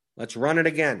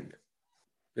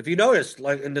 If you notice,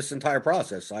 like in this entire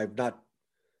process, I've not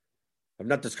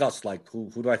discussed like who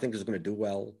do I think is going to do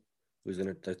well, who's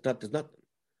going to. There's nothing.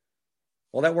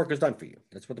 All that work is done for you.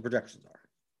 That's what the projections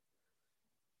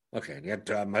are. Okay, and you had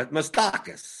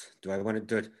Moustakas. Do I want to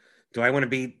do it? Do I want to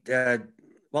be?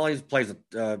 Well, he plays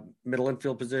a middle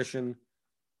infield position.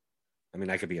 I mean,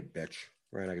 I could be a bitch,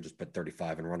 right? I could just put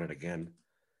 35 and run it again,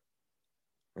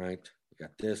 right? We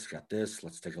got this.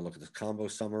 Let's take a look at the combo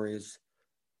summaries.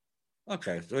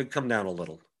 Okay, so we come down a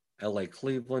little. LA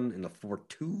Cleveland in the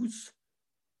 4-2s,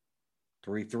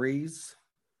 3-3s.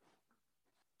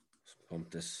 Let's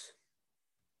pump this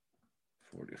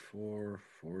 44,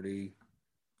 40.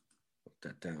 Put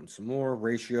that down some more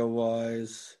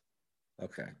ratio-wise.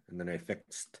 Okay, and then I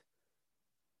fixed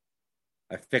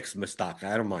Moustakas.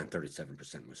 I don't mind 37%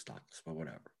 Moustakas, but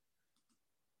whatever.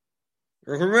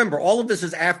 Remember, all of this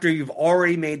is after you've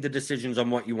already made the decisions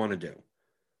on what you want to do.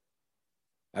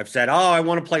 I've said, I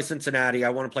want to play Cincinnati. I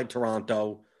want to play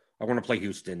Toronto. I want to play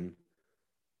Houston.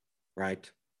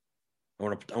 Right? I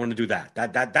want to do that.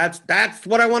 That's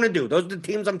what I want to do. Those are the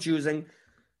teams I'm choosing.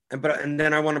 And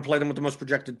then I want to play them with the most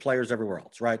projected players everywhere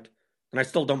else, right? And I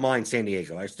still don't mind San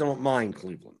Diego. I still don't mind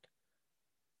Cleveland.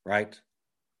 Right?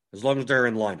 As long as they're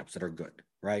in lineups that are good,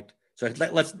 right? So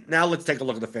let's take a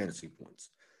look at the fantasy points.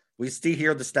 We see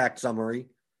here the stack summary.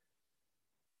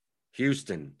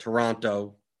 Houston,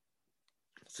 Toronto,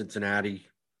 Cincinnati.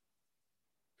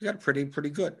 We got pretty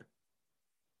good,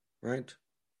 right?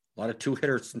 A lot of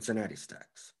 2-hitter Cincinnati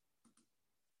stacks.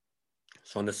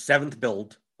 So on the 7th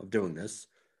build of doing this,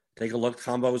 take a look.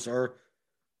 Combos are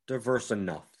diverse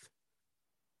enough.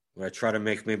 Would I try to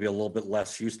make maybe a little bit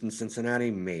less Houston,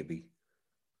 Cincinnati? Maybe.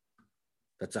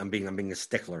 I'm being a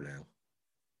stickler now,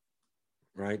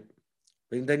 right?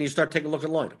 But then you start taking a look at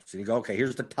lineups, and you go, okay,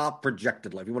 here's the top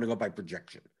projected lineup. You want to go by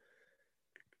projection.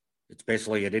 It's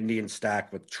basically an Indian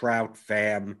stack with Trout,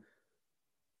 Pham.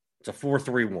 It's a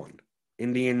 4-3-1.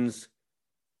 Indians,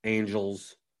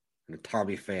 Angels, and a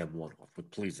Tarby Pham one-off with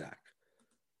Plesac.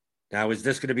 Now, is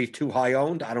this going to be too high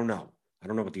owned? I don't know. I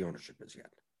don't know what the ownership is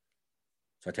yet.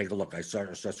 So I take a look. I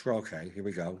scroll. Okay, here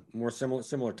we go. More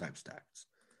similar type stacks.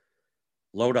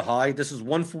 Low to high, this is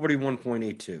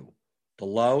 141.82. The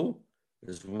low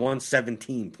is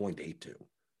 117.82. Right,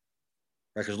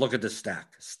 because look at this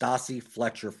stack. Stassi,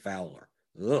 Fletcher, Fowler.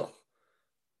 Ugh.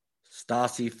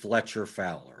 Stassi, Fletcher,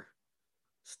 Fowler.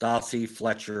 Stassi,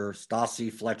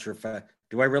 Fletcher.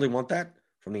 Do I really want that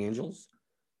from the Angels?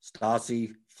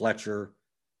 Stassi, Fletcher,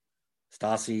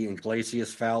 Stassi,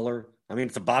 Iglesias, Fowler. I mean,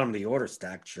 it's the bottom of the order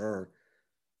stack, sure.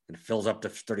 And it fills up to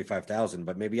 35,000,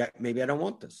 but maybe I don't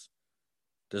want this.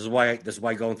 This is why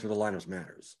going through the lineups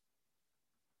matters.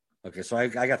 Okay, so I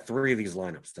got 3 of these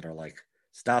lineups that are like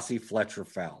Stassi, Fletcher,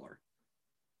 Fowler.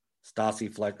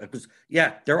 Stassi, Fletcher.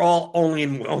 Yeah, they're all only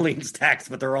in stacks,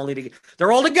 but they're all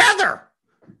together.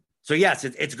 So yes,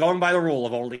 it's going by the rule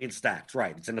of only in stacks,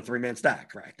 right? It's in a 3-man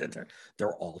stack, right?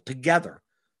 They're all together.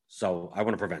 So I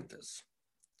want to prevent this.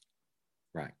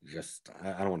 Right.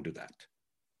 I don't want to do that.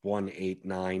 1, 8,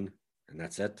 9, and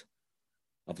that's it.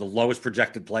 Of the lowest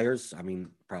projected players, I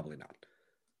mean, probably not.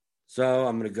 So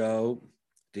I'm going to go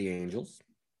the Angels.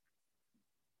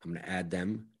 I'm going to add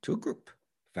them to a group.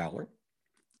 Fowler,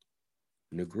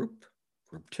 new group,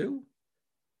 group 2.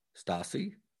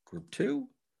 Stassi, group 2.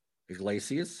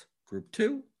 Iglesias, group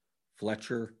 2.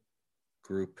 Fletcher,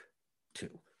 group 2.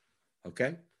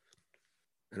 Okay?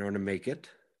 And I'm going to make it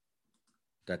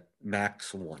that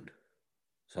max 1.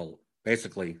 So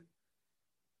basically,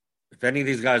 if any of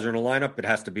these guys are in a lineup, it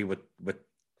has to be with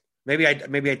maybe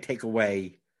I take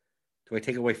away. Do I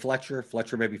take away Fletcher?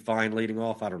 Fletcher may be fine leading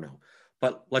off. I don't know.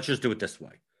 But let's just do it this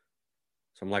way.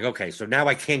 So I'm like, okay, so now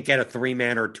I can't get a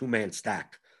 3-man or a 2-man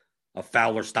stack of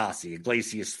Fowler, Stassi,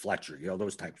 Iglesias, Fletcher,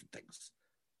 those types of things.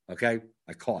 Okay?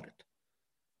 I caught it.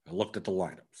 I looked at the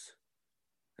lineups.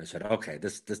 I said, okay,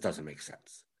 this doesn't make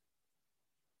sense.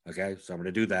 Okay, so I'm going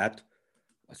to do that.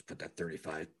 Let's put that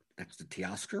 35 next to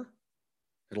Teoscar.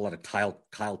 Get a lot of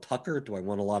Kyle Tucker. Do I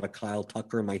want a lot of Kyle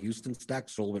Tucker in my Houston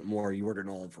stacks? A little bit more Jordan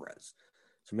Alvarez.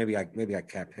 So maybe I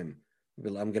cap him.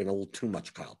 Maybe I'm getting a little too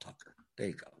much Kyle Tucker. There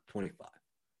you go, 25.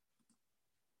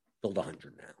 Build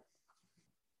 100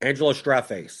 now. Angelo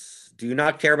Straface. Do you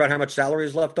not care about how much salary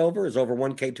is left over? Is over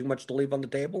 1K too much to leave on the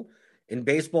table? In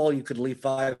baseball, you could leave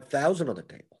 5,000 on the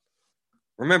table.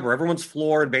 Remember, everyone's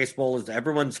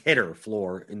hitter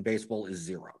floor in baseball is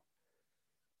 0.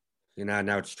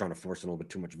 Now it's trying to force a little bit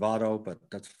too much Votto, but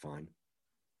that's fine.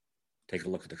 Take a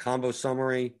look at the combo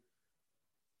summary.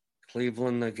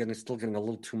 Cleveland, again, is still getting a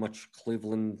little too much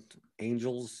Cleveland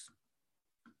Angels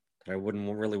that I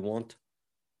wouldn't really want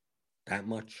that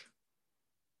much.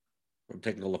 I'm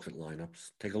taking a look at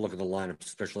lineups. Take a look at the lineups,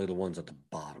 especially the ones at the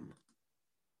bottom.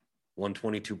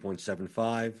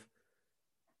 122.75.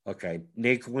 Okay,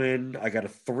 Naquin, I got a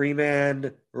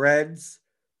 3-man Reds,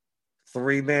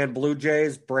 3-man Blue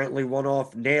Jays, Brantley 1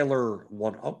 off, Naylor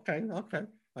 1. Okay.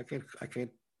 I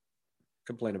can't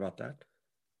complain about that.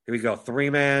 Here we go.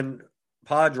 3-man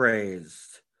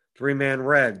Padres, 3-man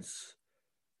Reds,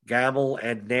 Gamble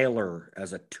and Naylor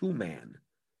as a 2-man.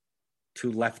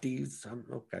 2 lefties.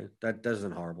 Okay, that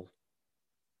isn't horrible.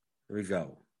 Here we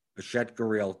go. Bichette,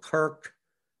 Gurriel, Kirk,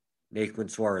 Naquin,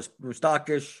 Suarez,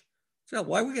 Moustakish. So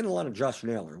why are we getting a lot of Josh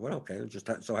Naylor? Well, okay, it just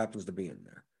so happens to be in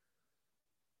there.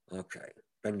 Okay.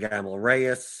 Ben Gamble,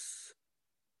 Reyes,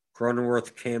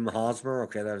 Cronenworth, Kim, Hosmer.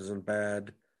 Okay, that isn't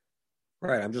bad.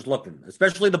 Right, I'm just looking,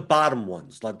 especially the bottom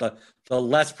ones, like the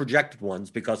less projected ones,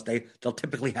 because they'll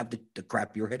typically have the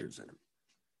crappier hitters in them.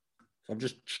 So I'm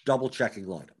just double checking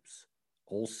lineups.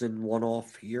 Olsen 1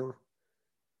 off here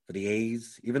for the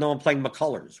A's, even though I'm playing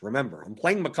McCullers. Remember, I'm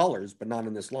playing McCullers, but not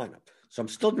in this lineup. So I'm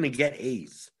still going to get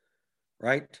A's,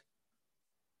 right?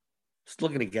 Still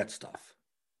going to get stuff,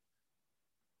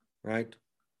 right?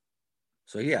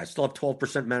 So yeah, I still have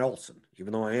 12% Matt Olson,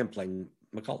 even though I am playing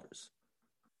McCullers.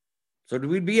 So do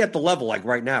we be at the level like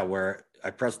right now where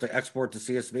I press the export to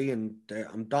CSV and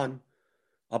I'm done?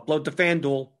 Upload to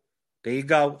FanDuel. There you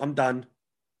go. I'm done.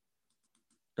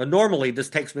 Now, normally this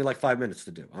takes me like 5 minutes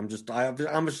to do. I'm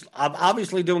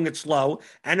obviously doing it slow,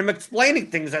 and I'm explaining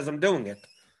things as I'm doing it.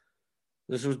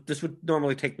 This would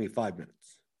normally take me 5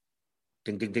 minutes.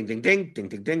 Ding, ding, ding, ding, ding, ding,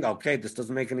 ding, ding. Okay, this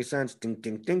doesn't make any sense. Ding,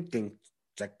 ding, ding, ding.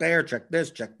 Check there, check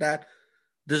this, check that.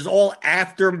 This is all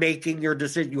after making your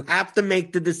decision. You have to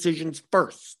make the decisions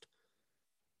first,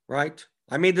 right?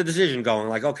 I made the decision going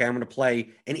like, okay, I'm going to play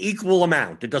an equal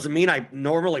amount. It doesn't mean I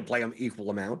normally play an equal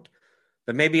amount,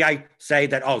 but maybe I say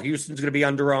that, Houston's going to be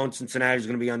under-owned, Cincinnati's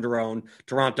going to be under-owned,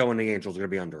 Toronto and the Angels are going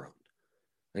to be under-owned.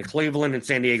 And Cleveland and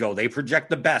San Diego, they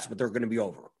project the best, but they're going to be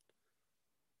over.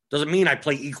 Doesn't mean I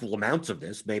play equal amounts of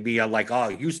this. Maybe I'm like,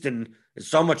 Houston is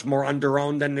so much more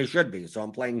under-owned than they should be, so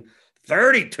I'm playing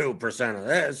 32% of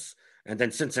this, and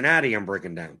then Cincinnati I'm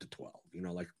breaking down to 12.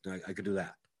 I could do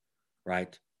that,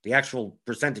 right? The actual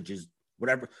percentages,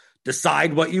 whatever.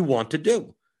 Decide what you want to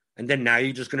do. And then now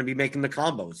you're just going to be making the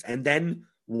combos and then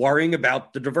worrying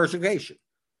about the diversification.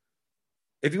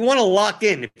 If you want to lock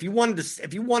in, if you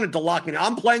wanted to lock in,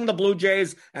 I'm playing the Blue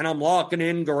Jays and I'm locking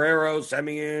in Guerrero,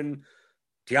 Semien,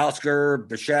 Teoscar,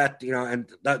 Bichette, and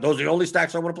those are the only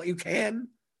stacks I want to play. You can.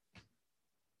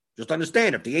 Just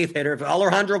understand, if the 8th hitter, if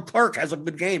Alejandro Kirk has a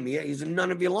good game, he's in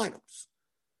none of your lineups.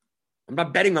 I'm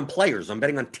not betting on players. I'm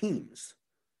betting on teams.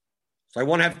 So I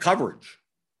want to have coverage.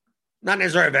 Not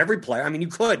necessarily of every player. I mean, you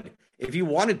could. If you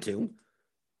wanted to,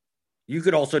 you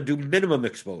could also do minimum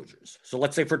exposures. So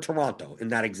let's say for Toronto, in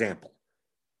that example,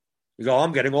 you go,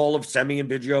 I'm getting all of Semien and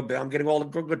Biggio. I'm getting all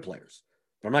the good players.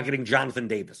 But I'm not getting Jonathan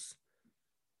Davis,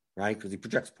 right? Because he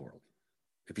projects poorly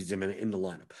if he's in the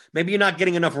lineup. Maybe you're not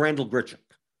getting enough Randall Grichuk.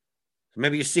 So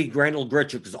maybe you see Randall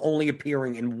Grichuk is only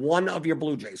appearing in one of your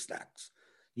Blue Jay stacks.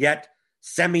 Yet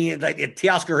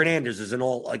Teoscar Hernandez is in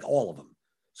all of them.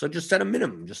 So just set a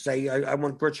minimum. Just say, I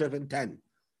want Grichuk in 10.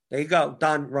 There you go.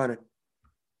 Done. Run it.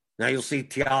 Now you'll see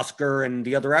Teoscar and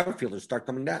the other outfielders start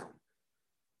coming down.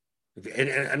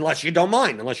 Unless you don't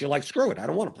mind. Unless you're like, screw it. I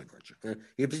don't want to play Grichuk.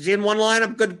 If he's in one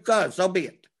lineup, good. So be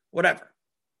it. Whatever.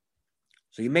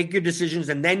 So you make your decisions,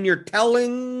 and then you're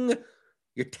telling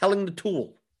the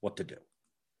tool what to do,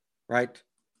 right?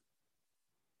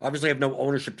 Obviously, I have no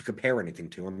ownership to compare anything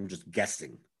to. I'm just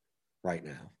guessing right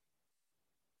now.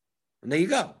 And there you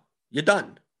go. You're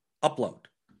done. Upload.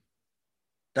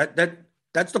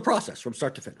 That's the process from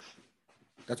start to finish.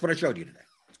 That's what I showed you today.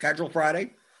 It's Casual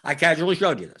Friday. I casually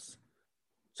showed you this.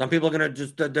 Some people are going to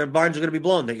just, their minds are going to be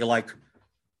blown that you're like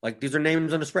these are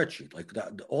names on a spreadsheet. Like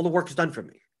all the work is done for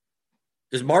me.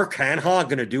 Is Mark Hanha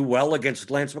going to do well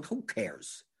against Lance McCullers? Who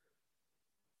cares?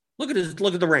 Look at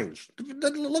the range.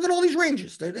 Look at all these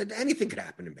ranges. Anything could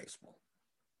happen in baseball.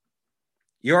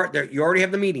 You already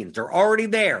have the medians. They're already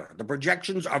there. The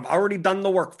projections have already done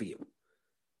the work for you.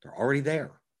 They're already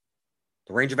there.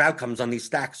 The range of outcomes on these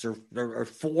stacks are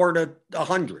 4 to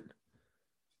 100.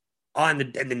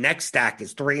 And the next stack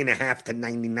is 3.5 to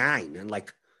 99. And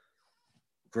like,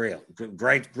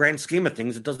 great grand scheme of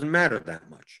things, it doesn't matter that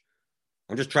much.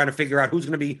 I'm just trying to figure out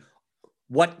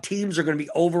what teams are going to be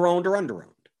over-owned or under-owned.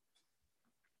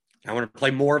 I want to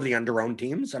play more of the under-owned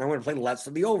teams, and I want to play less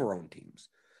of the over-owned teams.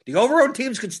 The over-owned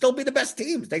teams could still be the best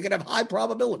teams. They could have high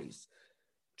probabilities.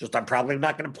 Just I'm probably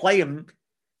not going to play them.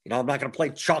 I'm not going to play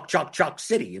chalk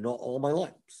city, all my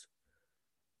lineups.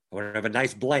 I want to have a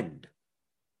nice blend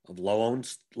of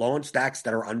low-owned stacks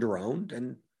that are under-owned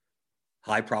and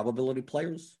high-probability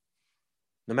players,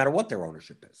 no matter what their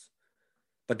ownership is.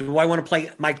 But do I want to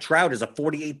play Mike Trout as a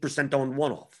 48% owned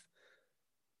one-off?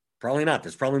 Probably not.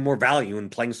 There's probably more value in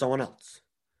playing someone else.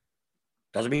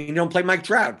 Doesn't mean you don't play Mike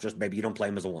Trout, just maybe you don't play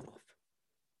him as a one-off.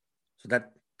 So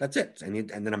that's it. And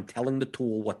then I'm telling the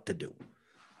tool what to do.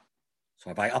 So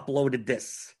if I uploaded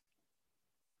this,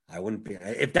 I wouldn't be.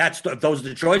 If those are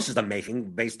the choices I'm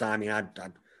making based on, we don't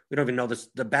even know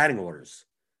the batting orders,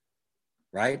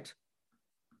 right?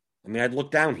 I'd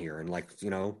look down here and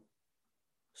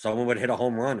someone would hit a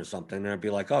home run or something, and I'd be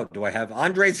like, oh, do I have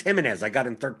Andres Jimenez? I got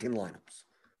in 13 lineups.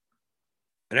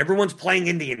 And everyone's playing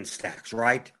Indian stacks,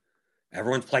 right?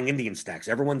 Everyone's playing Indian stacks.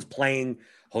 Everyone's playing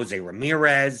Jose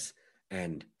Ramirez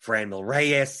and Franmil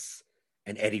Reyes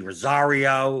and Eddie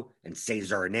Rosario and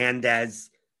Cesar Hernandez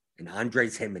and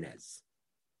Andres Jimenez.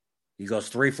 He goes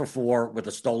 3 for 4 with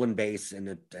a stolen base and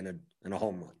a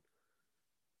home run.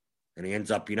 And he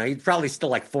ends up, he's probably still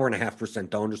like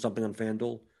 4.5% owned or something on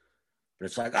FanDuel. But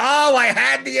it's like, oh, I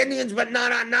had the Indians, but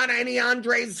not any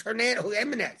Andres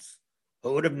Jimenez.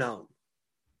 Who would have known?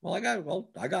 Well,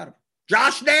 I got him.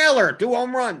 Josh Naylor, 2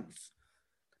 home runs.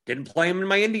 Didn't play him in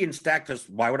my Indian stack because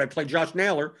why would I play Josh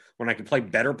Naylor when I can play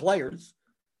better players?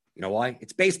 You know why?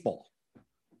 It's baseball.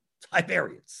 It's high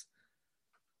variance.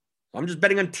 I'm just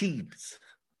betting on teams.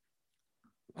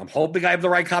 I'm hoping I have the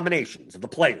right combinations of the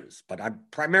players, but I'm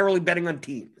primarily betting on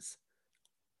teams.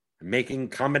 I'm making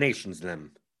combinations of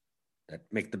them that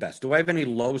make the best. Do I have any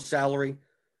low salary?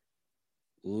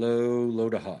 Low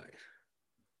to high.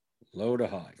 Low to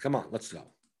high. Come on, let's go.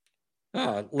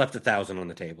 Left 1,000 on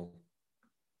the table.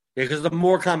 Yeah, because the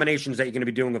more combinations that you're going to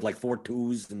be doing with like 4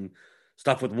 twos and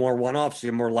stuff with more one-offs,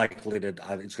 you're more likely to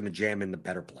it's going to jam in the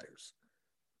better players.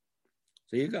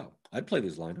 So you go. I'd play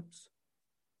these lineups.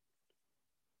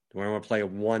 Do I want to play a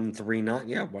 1-3-9?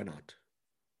 Yeah, why not?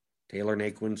 Taylor,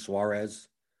 Naquin, Suarez.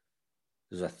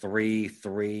 There's a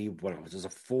 3-3. What else? There's a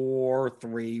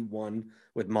 4-3-1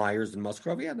 with Myers and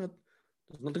Musgrove. Yeah, there's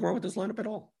nothing wrong with this lineup at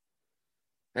all.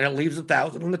 And it leaves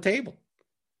 1,000 on the table.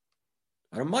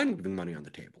 I don't mind leaving money on the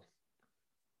table.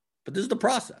 But this is the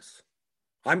process.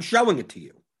 I'm showing it to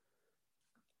you.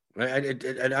 I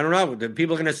don't know.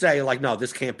 People are going to say, like, no,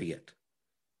 this can't be it.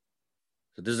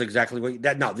 So this is exactly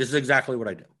this is exactly what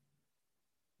I do.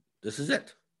 This is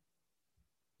it.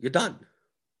 You're done.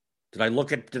 Did I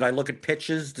look at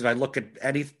pitches? Did I look at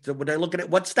anything? Would I look at it?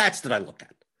 What stats did I look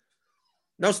at?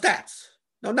 No stats.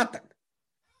 No nothing.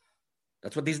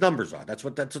 That's what these numbers are. That's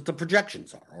what the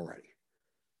projections are already.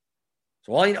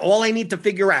 So all I need to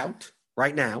figure out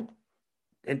right now,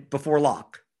 and before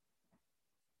lock,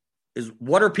 is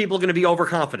what are people going to be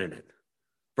overconfident in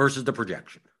versus the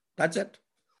projection. That's it.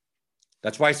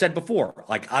 That's why I said before,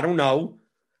 like, I don't know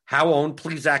how owned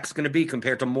Plezak's going to be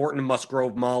compared to Morton,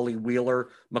 Musgrove, Molly, Wheeler,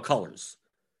 McCullers.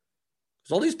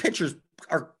 So all these pitchers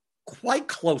are quite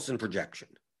close in projection.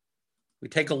 We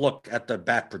take a look at the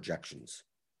bat projections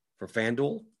for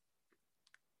FanDuel.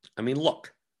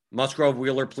 Look. Musgrove,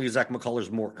 Wheeler, Plezak,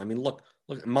 McCullers, Morton. Look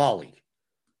at Molly.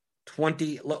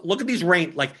 20. Look at these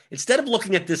range. Like, instead of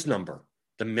looking at this number,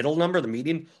 the middle number, the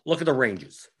median, look at the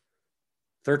ranges.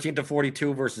 13 to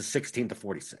 42 versus 16 to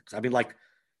 46.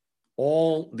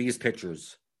 All these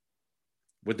pitchers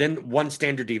within one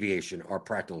standard deviation are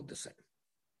practically the same.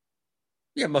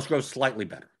 Yeah, Musgrove's slightly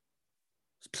better.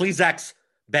 Plezak's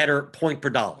better point per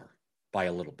dollar by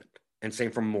a little bit. And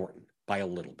same from Morton by a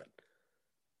little bit.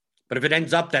 But if it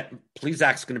ends up that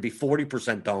Plezak's going to be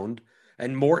 40% owned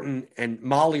and Morton and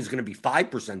Molly's going to be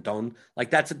 5% owned, like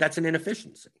that's an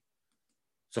inefficiency.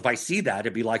 So if I see that,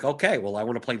 it'd be like, okay, well, I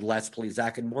want to play less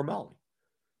Plezak and more Molly.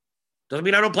 Doesn't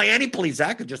mean I don't play any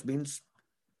Plezak. It just means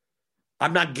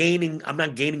I'm not gaining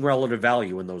relative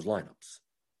value in those lineups.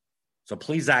 So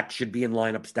Plezak should be in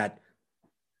lineups that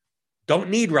don't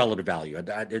need relative value.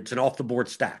 It's an off-the-board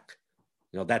stack,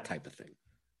 that type of thing.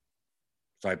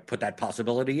 So I put that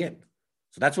possibility in.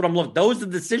 So that's what I'm looking. Those are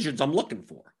the decisions I'm looking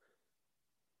for.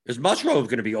 Is Musgrove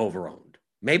going to be overowned?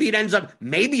 Maybe it ends up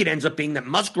being that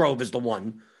Musgrove is the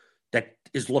one that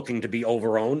is looking to be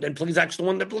overowned, and Plezak's the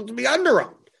one that looks to be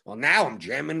underowned. Well, now I'm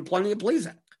jamming plenty of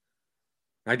Plezak.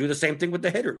 I do the same thing with the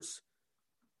hitters.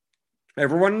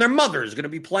 Everyone and their mother is going to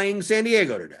be playing San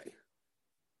Diego today.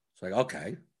 It's like,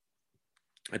 okay.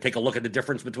 I take a look at the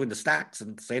difference between the stacks,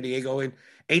 and San Diego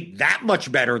ain't that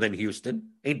much better than Houston,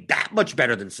 ain't that much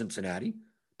better than Cincinnati.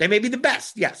 They may be the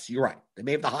best. Yes, you're right. They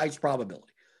may have the highest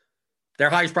probability. Their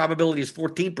highest probability is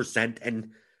 14%,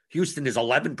 and Houston is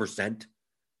 11%,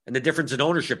 and the difference in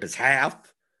ownership is half.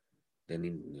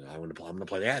 Then I'm going to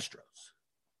play the Astros.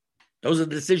 Those are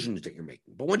the decisions that you're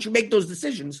making. But once you make those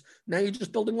decisions, now you're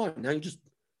just building one.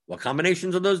 What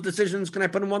combinations of those decisions can I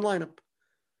put in one lineup?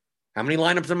 How many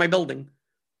lineups am I building?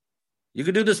 You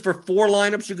could do this for 4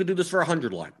 lineups. You could do this for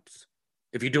 100 lineups.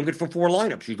 If you're doing it for 4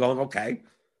 lineups, you're going, okay,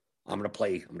 I'm going to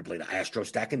play the Astro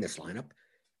stack in this lineup.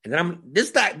 And then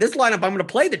this lineup, I'm going to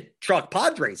play the Chuck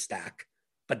Padres stack.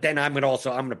 But then I'm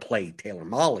going to play Taylor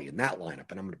Molly in that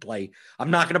lineup. And I'm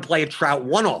not going to play a Trout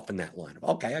one-off in that lineup.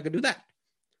 Okay, I could do that.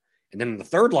 And then in the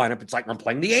third lineup, it's like I'm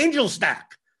playing the Angel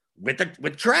stack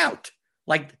with Trout.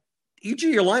 Like, each of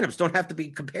your lineups don't have to be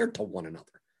compared to one another.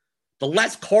 The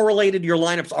less correlated your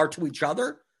lineups are to each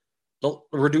other, the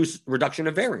reduction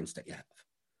of variance that you have.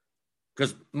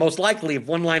 Because most likely, if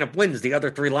one lineup wins, the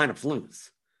other 3 lineups lose,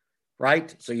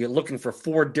 right? So you're looking for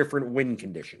 4 different win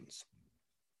conditions.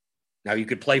 Now, you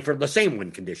could play for the same win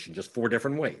condition, just 4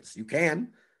 different ways. You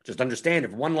can. Just understand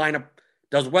if one lineup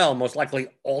does well, most likely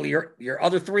all your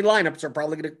other 3 lineups are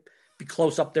probably going to be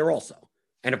close up there also.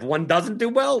 And if one doesn't do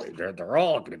well, they're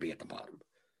all going to be at the bottom.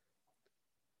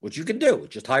 Which you can do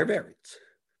with just higher variance.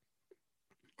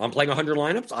 I'm playing 100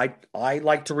 lineups. I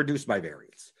like to reduce my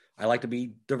variance. I like to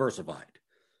be diversified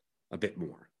a bit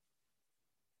more.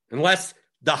 Unless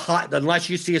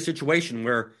you see a situation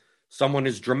where someone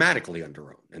is dramatically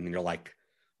underowned, and you're like,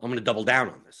 I'm going to double down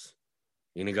on this.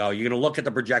 You're going to look at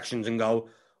the projections and go,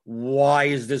 why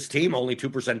is this team only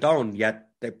 2% owned, yet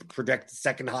they project the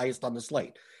second highest on the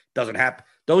slate? Doesn't happen.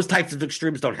 Those types of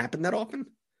extremes don't happen that often.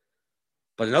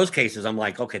 But in those cases, I'm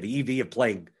like, okay, the EV of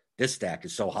playing this stack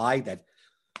is so high that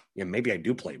maybe I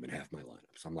do play him in half my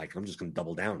lineups. I'm like, I'm just going to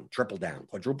double down, triple down,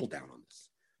 quadruple down on this.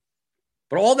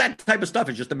 But all that type of stuff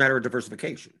is just a matter of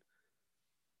diversification.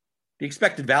 The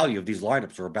expected value of these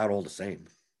lineups are about all the same,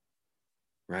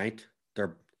 right?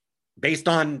 They're based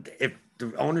on if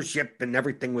the ownership and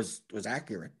everything was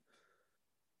accurate.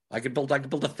 I could build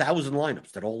 1,000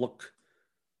 lineups that all look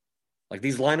like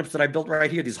these lineups that I built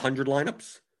right here, these 100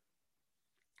 lineups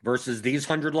versus these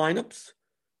 100 lineups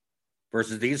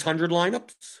versus these 100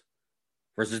 lineups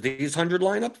versus these 100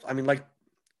 lineups. I mean, like,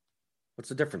 what's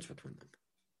the difference between them?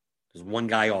 There's one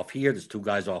guy off here. There's 2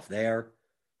 guys off there.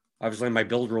 Obviously, in my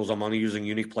build rules, I'm only using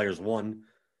unique players 1.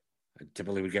 I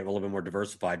typically would get a little bit more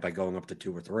diversified by going up to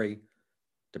 2 or 3,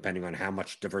 depending on how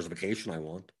much diversification I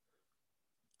want.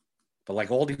 But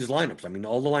like all these lineups, I mean,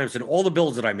 all the lineups and all the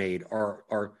builds that I made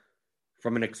are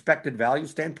from an expected value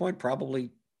standpoint,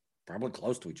 probably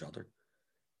close to each other.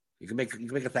 You can make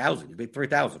 1,000, you make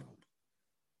 3,000 of them.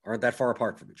 Aren't that far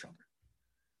apart from each other.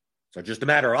 So just a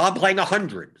matter of, I'm playing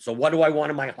 100. So what do I want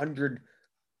in my 100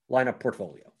 lineup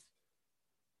portfolio?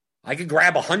 I could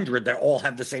grab 100 that all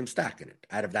have the same stack in it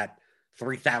out of that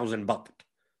 3,000 bucket.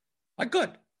 I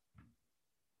could.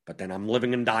 But then I'm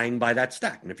living and dying by that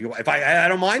stack. And if I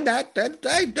don't mind that, then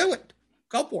hey, do it.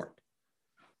 Go for it.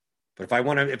 But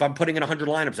if I'm putting in 100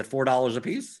 lineups at $4 a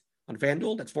piece on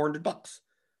FanDuel, that's $400.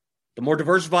 The more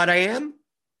diversified I am,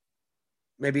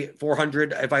 maybe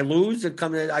 400. If I lose,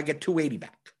 I get 280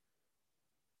 back.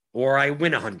 Or I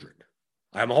win 100.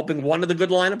 I'm hoping one of the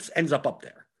good lineups ends up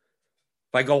there.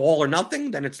 If I go all or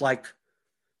nothing, then it's like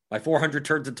my 400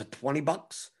 turns into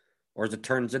 $20, or it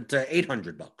turns into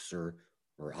 $800,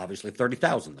 or obviously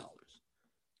 $30,000.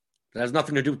 That has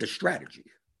nothing to do with the strategy.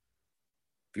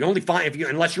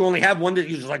 Unless you only have one that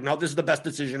you're just like, no, this is the best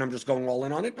decision, I'm just going all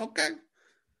in on it. Okay.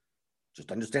 Just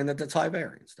understand that that's high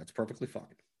variance. That's perfectly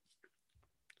fine.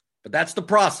 But that's the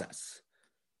process.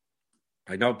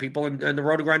 I know people in the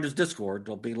Roto Grinders Discord,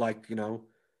 they'll be like,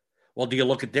 well, do you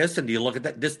look at this and do you look at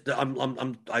that?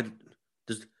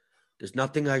 There's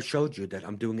nothing I showed you that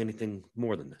I'm doing anything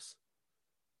more than this.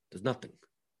 There's nothing.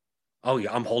 Oh,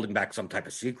 yeah, I'm holding back some type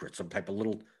of secret, some type of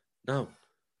little... No.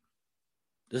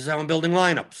 This is how I'm building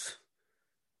lineups.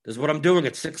 This is what I'm doing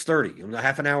at 6:30,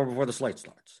 half an hour before the slate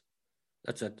starts.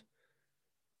 That's it.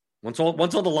 Once all the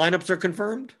lineups are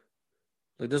confirmed,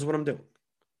 this is what I'm doing.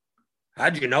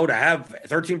 How'd you know to have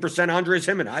 13% Andres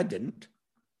Gimenez? I didn't.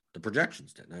 The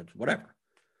projections did. Whatever,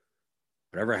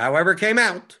 however it came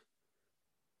out.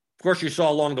 Of course, you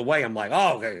saw along the way, I'm like,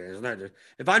 oh, okay.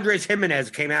 If Andres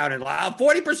Gimenez came out and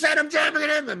 40% I'm jamming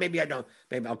him, maybe I don't.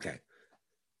 Maybe, okay.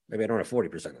 Maybe I don't have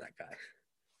 40% of that guy.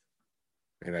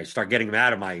 Maybe I start getting him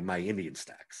out of my Indian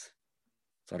stacks.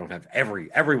 So I don't have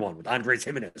everyone with Andres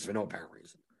Gimenez for no apparent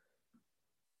reason.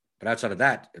 But outside of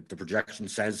that, if the projection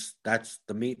says that's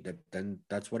the meat, then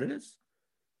that's what it is.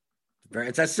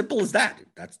 It's as simple as that.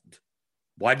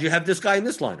 Why'd you have this guy in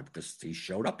this lineup? Because he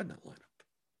showed up in that lineup.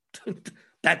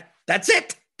 That's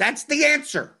it. That's the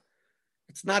answer.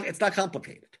 It's not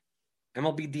complicated.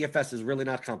 MLB DFS is really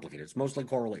not complicated. It's mostly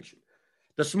correlation.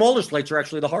 The smaller slates are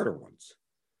actually the harder ones.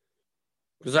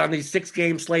 Because on these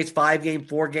 6-game slates, 5-game,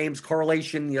 4 games,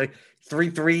 correlation, 3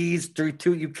 threes, 3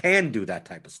 2, you can do that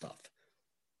type of stuff.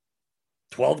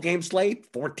 12-game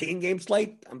slate, 14-game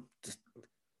slate. I'm just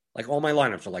like all my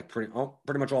lineups are like pretty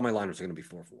much all my lineups are going to be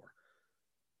 4-4.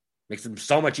 Makes them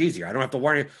so much easier. I don't have to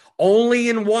worry. Only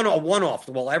in a one-off.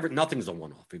 Well, nothing's a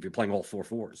one-off if you're playing all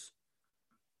 4-4s,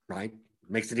 right?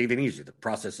 Makes it even easier. The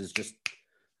process is just,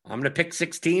 I'm going to pick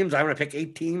 6 teams. I'm going to pick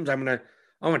 8 teams. I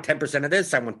want 10% of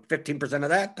this. I want 15% of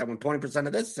that. I want 20%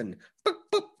 of this. And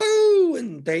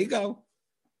and there you go.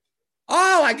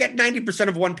 Oh, I get 90%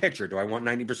 of one pitcher. Do I want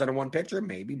 90% of one pitcher?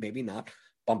 Maybe, maybe not.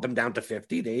 Bump him down to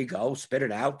 50. There you go. Spit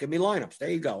it out. Give me lineups.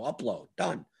 There you go. Upload.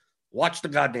 Done. Watch the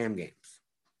goddamn games.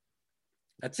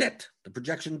 That's it. The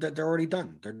projection, they're already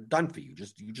done. They're done for you.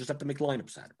 You just have to make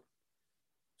lineups out of them.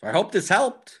 So I hope this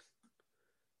helped.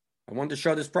 I wanted to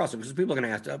show this process because people are going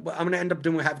to ask. I'm going to end up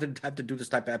have to do this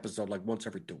type of episode like once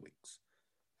every 2 weeks.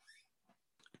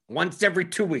 Once every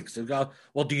 2 weeks. Go,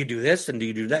 well, do you do this and do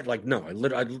you do that? Like, no,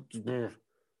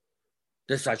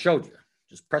 this I showed you.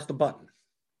 Just press the button.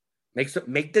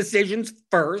 Make decisions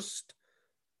first,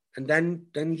 and then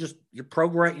you're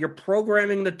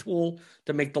programming the tool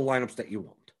to make the lineups that you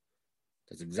want.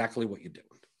 That's exactly what you're doing.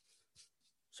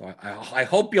 So I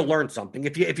hope you learned something.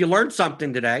 If you learned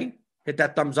something today, hit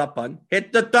that thumbs up button.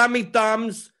 Hit the thummy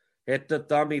thumbs. Hit the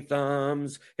thummy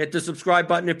thumbs. Hit the subscribe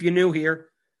button if you're new here.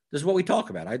 This is what we talk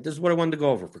about. This is what I wanted to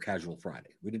go over for Casual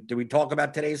Friday. Did we talk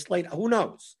about today's slate? Who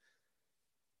knows?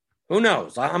 Who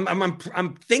knows?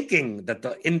 I'm thinking that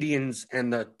the Indians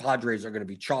and the Padres are going to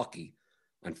be chalky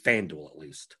on FanDuel at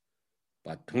least.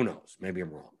 But who knows? Maybe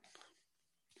I'm wrong.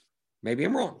 Maybe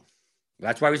I'm wrong.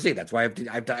 That's why we see. That's why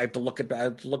I have to look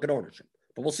at ownership.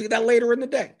 But we'll see that later in the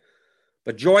day.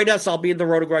 But join us. I'll be in the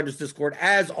Roto Grinders Discord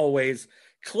as always.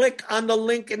 Click on the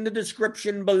link in the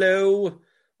description below.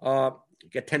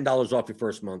 Get $10 off your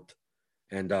first month.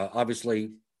 And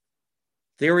obviously,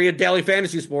 Theory of Daily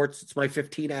Fantasy Sports. It's my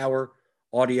 15-hour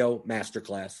audio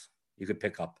masterclass you could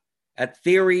pick up at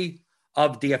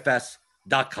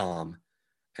theoryofdfs.com.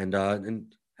 And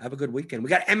have a good weekend. We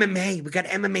got MMA. We got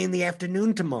MMA in the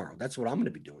afternoon tomorrow. That's what I'm going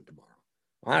to be doing tomorrow.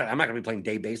 I'm not going to be playing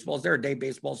day baseball. Is there a day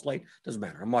baseball slate? Doesn't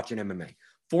matter. I'm watching MMA.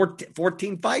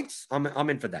 14 fights? I'm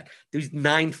in for that. These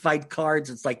 9-fight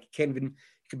cards, it's like you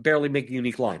can barely make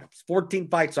unique lineups. 14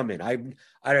 fights, I'm in. I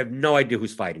have no idea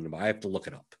who's fighting them. I have to look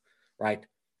it up, right?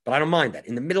 But I don't mind that.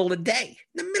 In the middle of the day.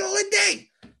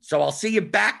 So I'll see you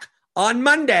back on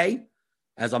Monday,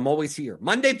 as I'm always here.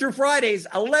 Monday through Fridays,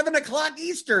 11 o'clock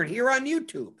Eastern, here on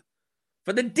YouTube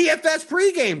for the DFS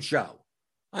pregame show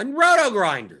on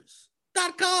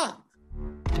RotoGrinders.com.